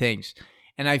different things.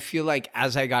 And I feel like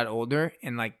as I got older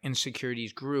and like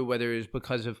insecurities grew, whether it was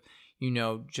because of, you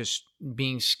know, just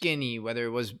being skinny, whether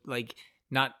it was like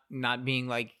not being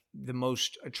like the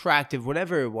most attractive,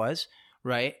 whatever it was,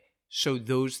 right? So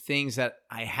those things that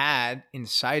I had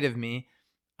inside of me,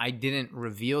 I didn't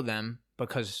reveal them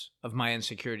because of my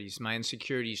insecurities. My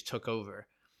insecurities took over.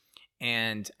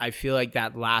 And I feel like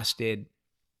that lasted,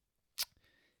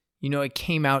 you know, it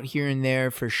came out here and there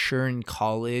for sure in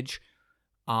college.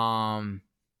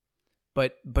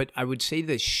 But I would say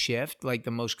the shift, like the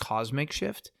most cosmic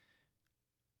shift,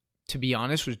 to be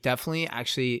honest, was definitely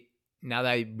actually, now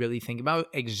that I really think about it,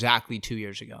 exactly 2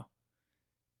 years ago.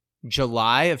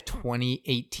 July of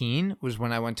 2018 was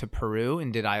when I went to Peru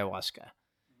and did ayahuasca.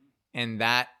 And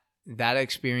that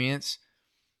experience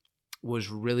was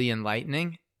really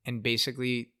enlightening. And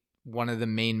basically, one of the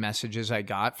main messages I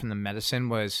got from the medicine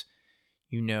was,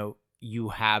 you know, you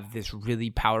have this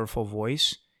really powerful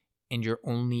voice and you're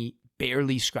only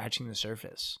barely scratching the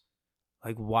surface.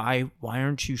 Like, why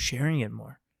aren't you sharing it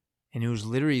more? And it was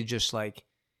literally just like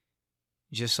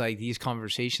these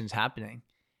conversations happening.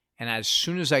 And as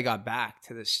soon as I got back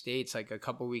to the States, like a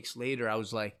couple weeks later, I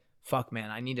was like, fuck, man,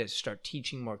 I need to start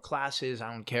teaching more classes.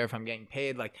 I don't care if I'm getting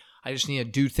paid. Like, I just need to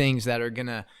do things that are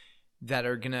gonna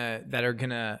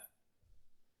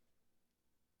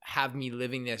have me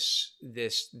living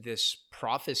this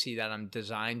prophecy that I'm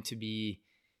designed to be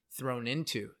thrown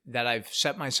into, that I've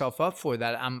set myself up for,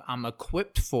 that I'm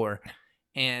equipped for.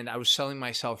 And I was selling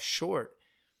myself short.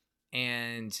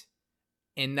 And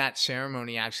in that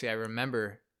ceremony, actually, I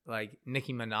remember like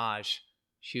Nicki Minaj,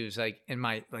 she was like in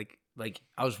my, like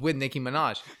I was with Nicki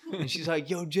Minaj and she's like,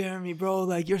 yo, Jeremy, bro,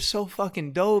 like, you're so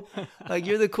fucking dope. Like,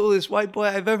 you're the coolest white boy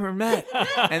I've ever met.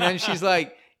 And then she's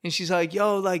like,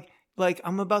 yo, like like,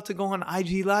 I'm about to go on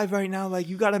IG Live right now. Like,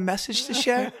 you got a message to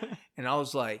share? And I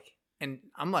was like, and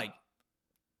I'm like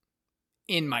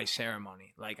in my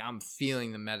ceremony. Like, I'm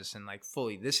feeling the medicine, like,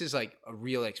 fully. This is like a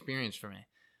real experience for me.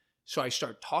 So I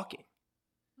start talking.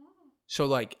 So,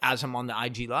 like, as I'm on the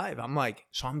IG Live, I'm like,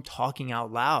 so I'm talking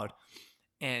out loud.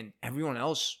 And everyone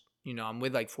else, you know, I'm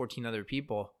with like 14 other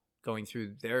people going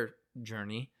through their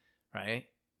journey, right?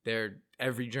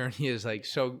 Every journey is like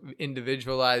so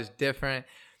individualized, different.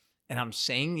 And I'm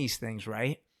saying these things,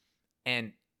 right?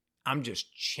 And I'm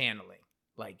just channeling,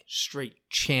 like straight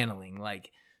channeling.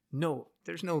 Like, no,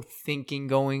 there's no thinking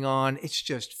going on. It's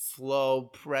just flow,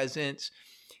 presence.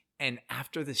 And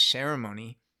after the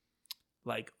ceremony,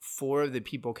 like 4 of the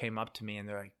people came up to me and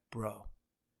they're like, bro,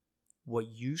 what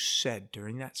you said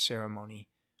during that ceremony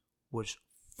was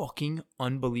fucking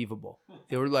unbelievable.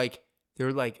 They were like,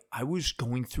 I was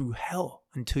going through hell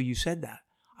until you said that.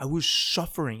 I was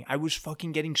suffering. I was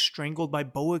fucking getting strangled by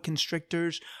boa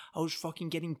constrictors. I was fucking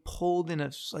getting pulled in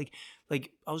a, like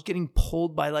I was getting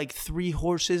pulled by like 3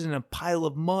 horses in a pile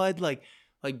of mud. Like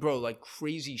bro, like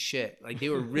crazy shit. Like they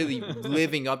were really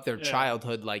living up their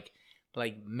childhood, like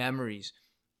memories.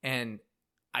 And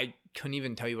I couldn't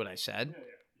even tell you what I said,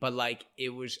 but like it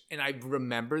was, and I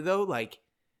remember though, like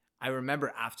I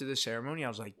remember after the ceremony, I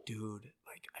was like, dude,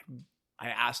 like I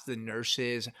asked the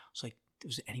nurses, I was like,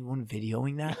 was anyone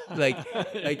videoing that? Like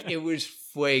it was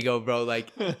fuego, bro.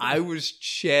 Like I was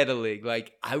channeling,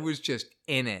 like I was just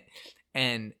in it.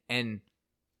 And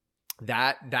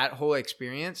that whole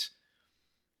experience,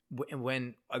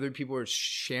 when other people were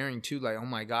sharing too, like, oh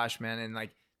my gosh, man. And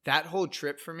like that whole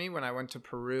trip for me, when I went to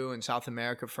Peru and South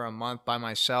America for a month by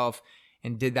myself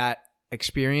and did that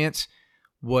experience,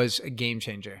 was a game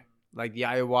changer. Like the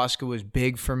ayahuasca was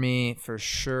big for me, for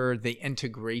sure. The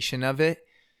integration of it,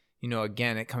 you know,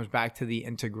 again, it comes back to the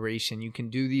integration. You can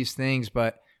do these things,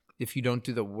 but if you don't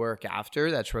do the work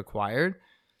after that's required,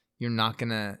 you're not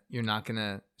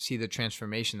gonna see the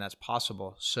transformation that's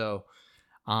possible. So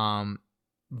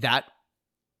that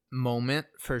moment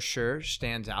for sure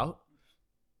stands out,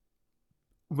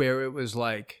 where it was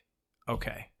like,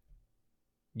 okay,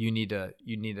 you need to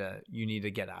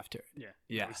get after it.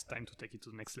 Yeah. It's time to take it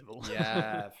to the next level.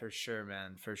 Yeah, for sure,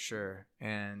 man, for sure.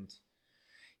 And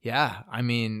yeah, I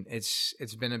mean, it's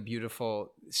been a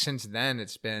beautiful, since then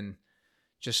it's been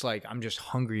just like, I'm just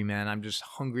hungry, man. I'm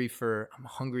hungry for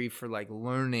like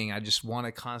learning. I just want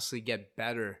to constantly get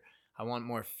better. I want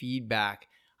more feedback.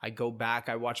 I go back,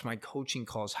 I watch my coaching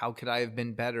calls. How could I have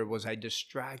been better? Was I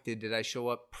distracted? Did I show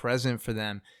up present for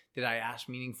them? Did I ask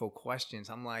meaningful questions?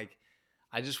 I'm like,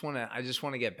 I just want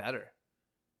to get better.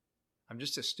 I'm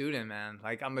just a student, man.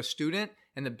 Like I'm a student,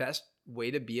 and the best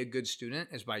way to be a good student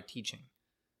is by teaching.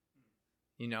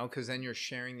 You know, because then you're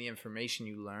sharing the information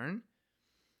you learn.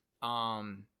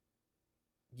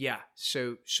 Yeah.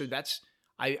 So that's,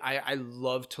 I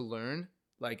love to learn.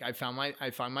 Like I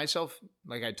find myself,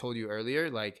 like I told you earlier,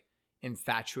 like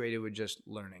infatuated with just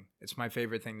learning. It's my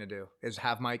favorite thing to do, is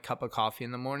have my cup of coffee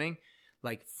in the morning.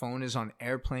 Like phone is on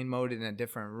airplane mode in a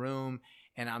different room.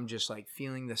 And I'm just like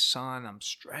feeling the sun. I'm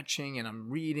stretching and I'm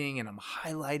reading and I'm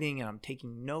highlighting and I'm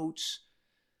taking notes.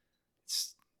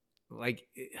 It's like,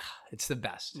 it's the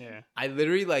best. Yeah. I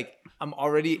literally like,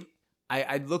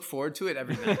 I look forward to it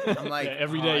every night. I'm like,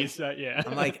 every day is yeah.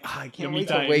 I'm like, I can't wait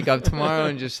to wake up tomorrow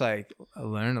and just like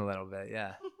learn a little bit.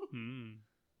 Yeah.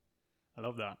 I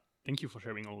love that. Thank you for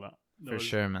sharing all that. For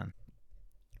sure, man.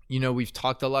 You know, we've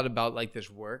talked a lot about like this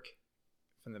work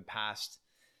from the past,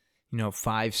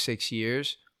 5-6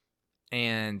 years.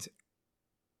 And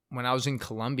when I was in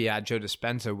Colombia at Joe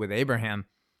Dispenza with Abraham,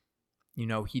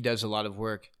 he does a lot of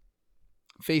work,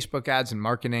 Facebook ads and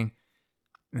marketing.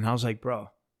 And I was like, bro,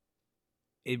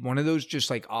 one of those just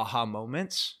like aha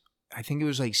moments. I think it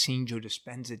was like seeing Joe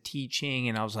Dispenza teaching.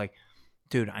 And I was like,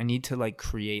 dude, I need to like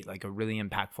create like a really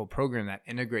impactful program that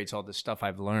integrates all the stuff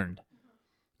I've learned,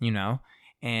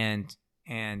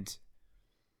 and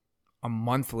a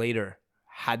month later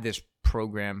had this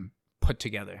program put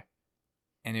together,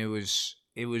 and it was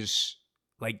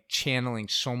like channeling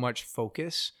so much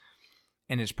focus.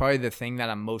 And it's probably the thing that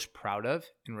I'm most proud of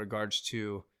in regards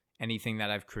to anything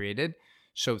that I've created.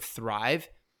 So Thrive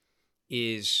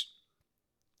is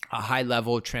a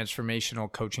high-level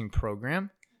transformational coaching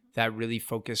program that really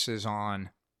focuses on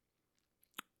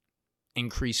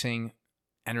increasing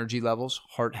energy levels,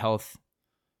 heart health,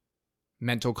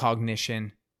 mental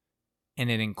cognition, and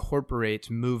it incorporates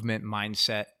movement,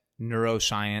 mindset,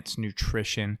 neuroscience,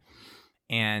 nutrition,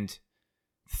 and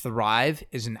Thrive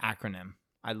is an acronym.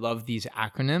 I love these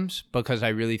acronyms because I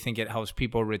really think it helps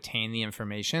people retain the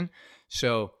information.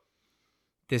 So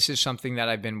this is something that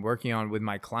I've been working on with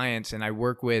my clients, and I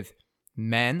work with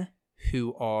men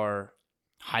who are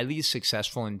highly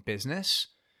successful in business.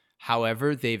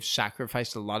 However, they've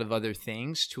sacrificed a lot of other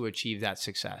things to achieve that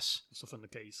success. That's often the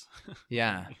case.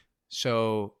 Yeah.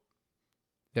 So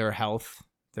their health,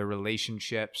 their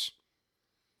relationships,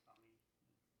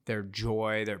 their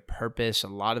joy, their purpose, a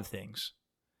lot of things.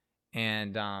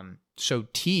 And so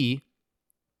T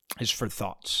is for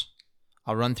thoughts.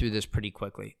 I'll run through this pretty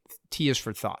quickly. T is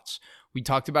for thoughts. We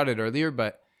talked about it earlier,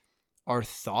 but our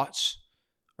thoughts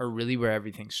are really where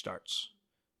everything starts.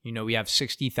 You know, we have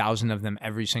 60,000 of them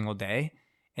every single day,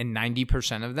 and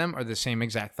 90% of them are the same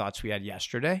exact thoughts we had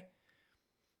yesterday.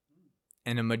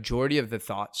 And a majority of the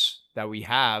thoughts that we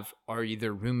have are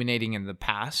either ruminating in the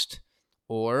past,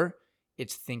 or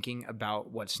it's thinking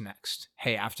about what's next.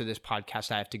 Hey, after this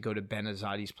podcast, I have to go to Ben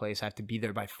Azadi's place. I have to be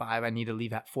there by 5. I need to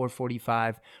leave at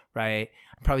 4:45, right?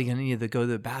 I'm probably going to need to go to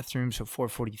the bathroom, so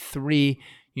 4:43,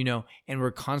 you know, and we're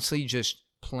constantly just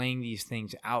playing these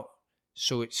things out.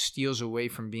 So it steals away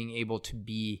from being able to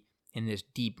be in this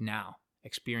deep now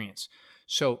experience.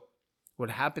 So what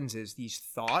happens is these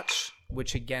thoughts,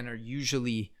 which again are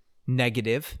usually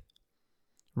negative,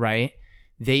 right?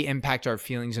 They impact our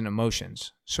feelings and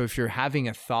emotions. So if you're having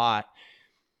a thought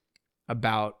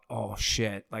about, oh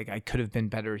shit, like I could have been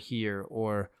better here,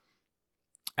 or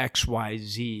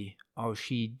XYZ, oh,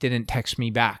 she didn't text me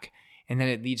back. And then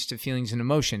it leads to feelings and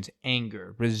emotions,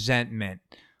 anger, resentment,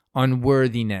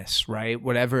 unworthiness, right?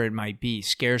 Whatever it might be,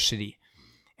 scarcity.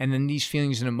 And then these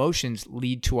feelings and emotions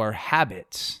lead to our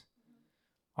habits.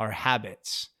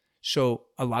 So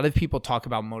a lot of people talk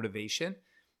about motivation,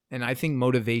 and I think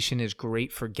motivation is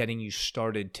great for getting you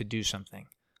started to do something.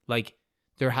 Like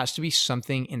there has to be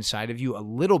something inside of you a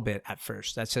little bit at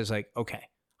first that says like, okay,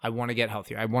 I want to get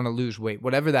healthier. I want to lose weight,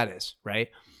 whatever that is, right?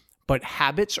 But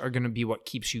habits are going to be what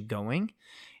keeps you going.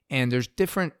 And there's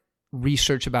different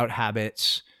research about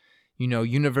habits. You know,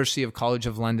 University of College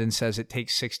of London says it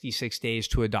takes 66 days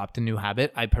to adopt a new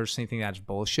habit. I personally think that's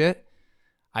bullshit.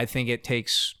 I think it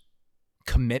takes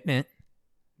commitment.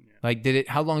 Yeah. Like,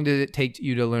 how long did it take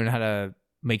you to learn how to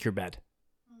make your bed?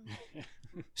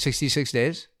 66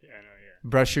 days? Yeah, I know, yeah.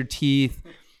 Brush your teeth,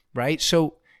 right?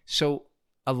 So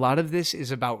a lot of this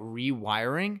is about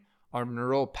rewiring our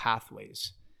neural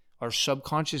pathways. Our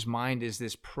subconscious mind is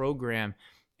this program,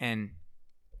 and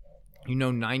you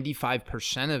know,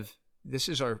 95% of this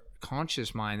is our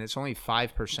conscious mind. It's only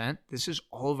 5%. This is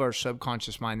all of our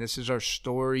subconscious mind. This is our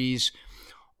stories,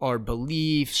 our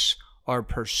beliefs, our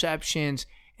perceptions.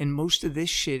 And most of this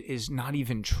shit is not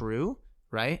even true,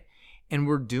 right? And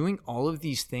we're doing all of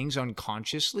these things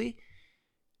unconsciously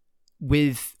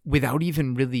without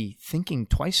even really thinking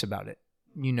twice about it.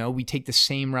 You know, we take the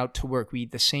same route to work. We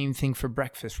eat the same thing for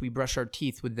breakfast. We brush our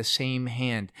teeth with the same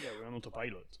hand. Yeah, we're on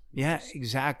autopilot. Yeah,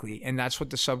 exactly. And that's what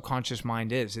the subconscious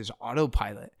mind is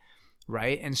autopilot,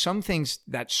 right? And some things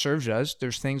that serves us,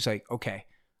 there's things like, okay,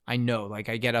 I know, like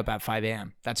I get up at 5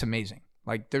 a.m. That's amazing.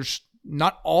 Like there's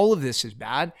not all of this is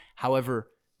bad. However,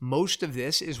 most of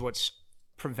this is what's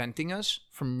preventing us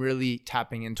from really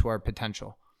tapping into our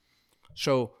potential.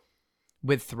 So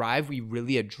with Thrive, we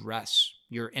really address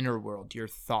your inner world, your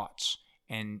thoughts,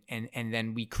 and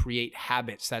then we create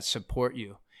habits that support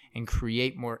you and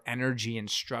create more energy and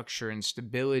structure and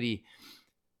stability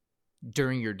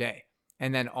during your day.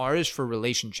 And then R is for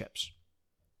relationships,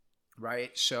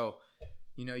 right? So,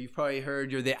 you know, you've probably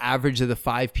heard you're the average of the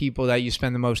 5 people that you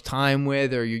spend the most time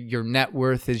with, or your net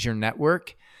worth is your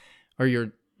network, or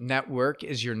your network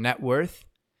is your net worth.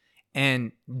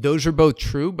 And those are both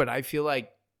true, but I feel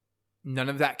like none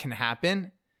of that can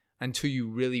happen until you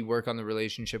really work on the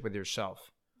relationship with yourself.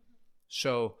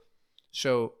 So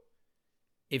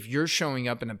if you're showing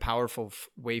up in a powerful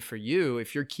way for you,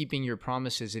 if you're keeping your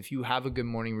promises, if you have a good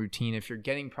morning routine, if you're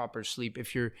getting proper sleep,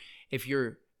 if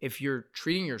you're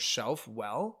treating yourself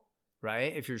well,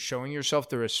 right? If you're showing yourself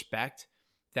the respect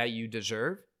that you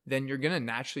deserve, then you're going to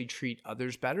naturally treat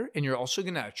others better, and you're also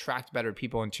going to attract better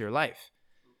people into your life.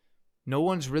 No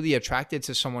one's really attracted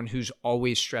to someone who's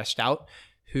always stressed out,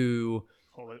 who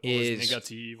is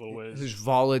negative, who's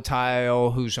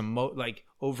volatile, who's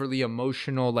overly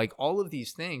emotional, like all of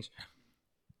these things.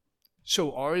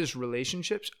 So R is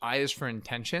relationships, I is for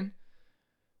intention,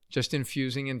 just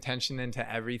infusing intention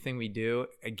into everything we do.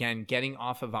 Again, getting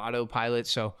off of autopilot.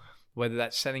 So whether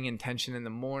that's setting intention in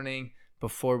the morning,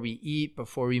 before we eat,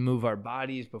 before we move our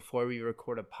bodies, before we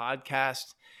record a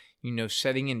podcast, you know,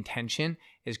 setting intention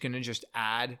is going to just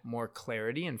add more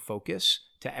clarity and focus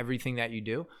to everything that you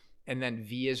do. And then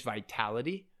V is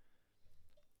vitality.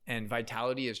 And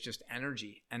vitality is just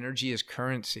energy. Energy is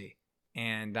currency.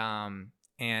 And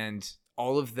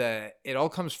it all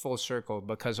comes full circle,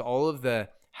 because all of the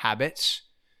habits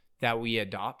that we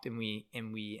adopt and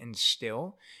we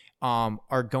instill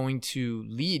are going to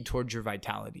lead towards your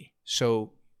vitality.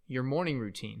 So your morning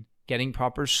routine, getting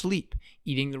proper sleep,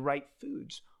 eating the right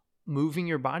foods, moving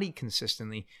your body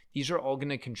consistently, these are all going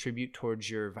to contribute towards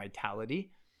your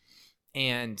vitality.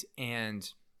 And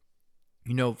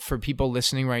for people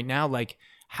listening right now, like,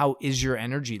 how is your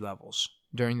energy levels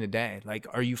during the day? Like,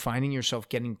 are you finding yourself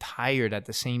getting tired at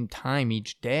the same time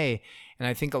each day? And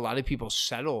I think a lot of people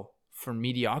settle for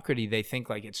mediocrity. They think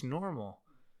like it's normal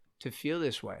to feel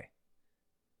this way.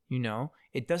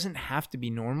 It doesn't have to be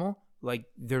normal. Like,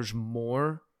 there's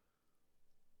more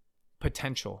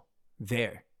potential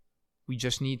there. We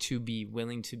just need to be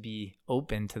willing to be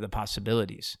open to the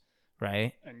possibilities,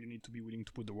 right? And you need to be willing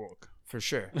to put the work. For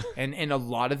sure. And a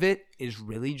lot of it is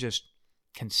really just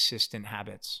consistent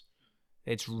habits.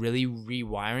 It's really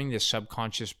rewiring the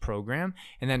subconscious program.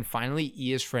 And then finally,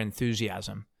 E is for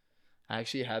enthusiasm. I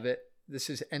actually have it. This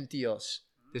is entheos.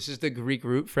 This is the Greek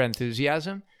root for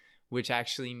enthusiasm, which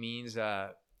actually means,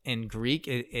 in Greek,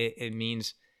 it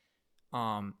means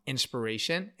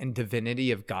inspiration and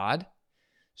divinity of God.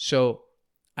 So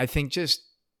I think just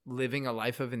living a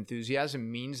life of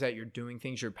enthusiasm means that you're doing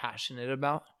things you're passionate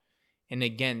about. And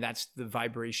again, that's the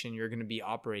vibration you're going to be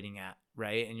operating at,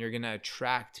 right? And you're going to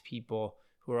attract people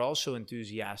who are also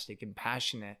enthusiastic and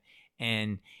passionate.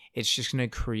 And it's just going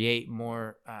to create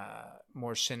more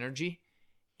synergy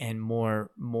and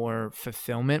more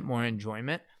fulfillment, more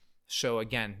enjoyment. So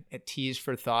again, T is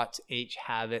for thoughts, H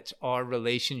habits, R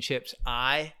relationships,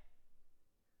 I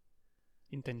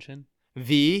intention,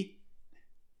 V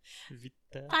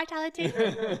vitality,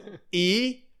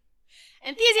 E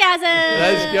enthusiasm.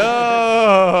 Let's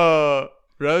go.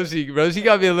 Rosie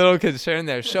got me a little concerned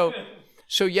there. So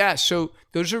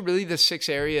those are really the 6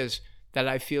 areas that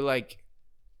I feel like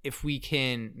if we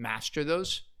can master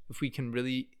those, if we can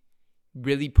really,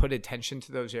 really put attention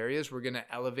to those areas, we're going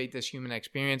to elevate this human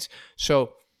experience.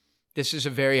 So this is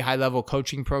a very high level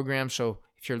coaching program. So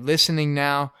if you're listening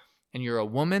now and you're a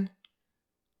woman,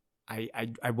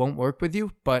 I won't work with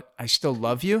you, but I still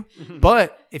love you.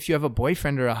 But if you have a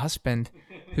boyfriend or a husband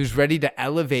who's ready to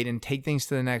elevate and take things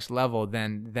to the next level,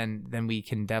 then we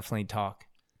can definitely talk.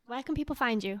 Where can people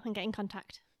find you and get in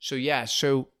contact?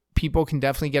 So people can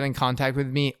definitely get in contact with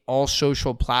me, all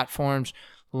social platforms,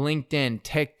 LinkedIn,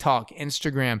 TikTok,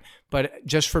 Instagram. But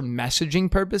just for messaging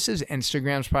purposes,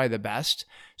 Instagram's probably the best.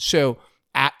 So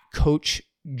at Coach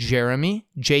Jeremy,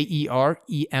 Jeremy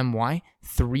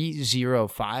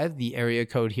 305, the area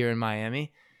code here in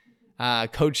Miami,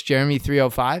 Coach Jeremy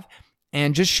 305,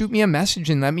 and just shoot me a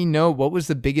message and let me know what was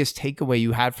the biggest takeaway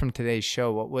you had from today's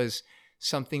show. What was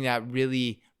something that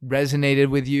really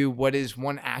resonated with you? What is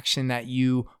one action that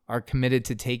you are committed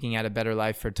to taking at A Better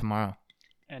Life for tomorrow?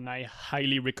 And I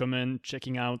highly recommend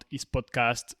checking out his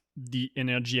podcast, The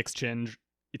Energy Exchange.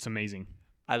 It's amazing.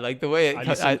 I like the way I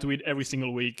listen to it every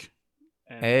single week.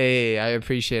 Hey, I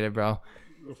appreciate it, bro.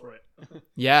 Go for it.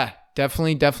 Yeah,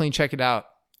 definitely check it out.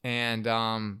 And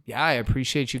I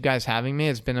appreciate you guys having me.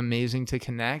 It's been amazing to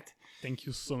connect. Thank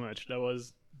you so much. That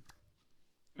was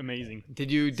amazing. Did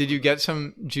you get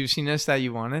some juiciness that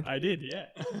you wanted? I did, yeah.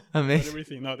 Amazing.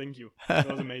 Everything. No, thank you. It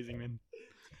was amazing, man.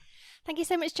 Thank you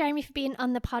so much, Jeremy, for being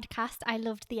on the podcast. I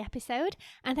loved the episode.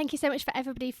 And thank you so much for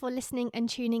everybody for listening and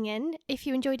tuning in. If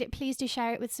you enjoyed it, please do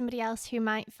share it with somebody else who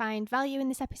might find value in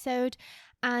this episode.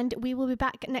 And we will be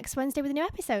back next Wednesday with a new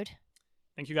episode.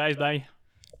 Thank you, guys. Bye.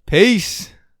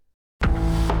 Peace.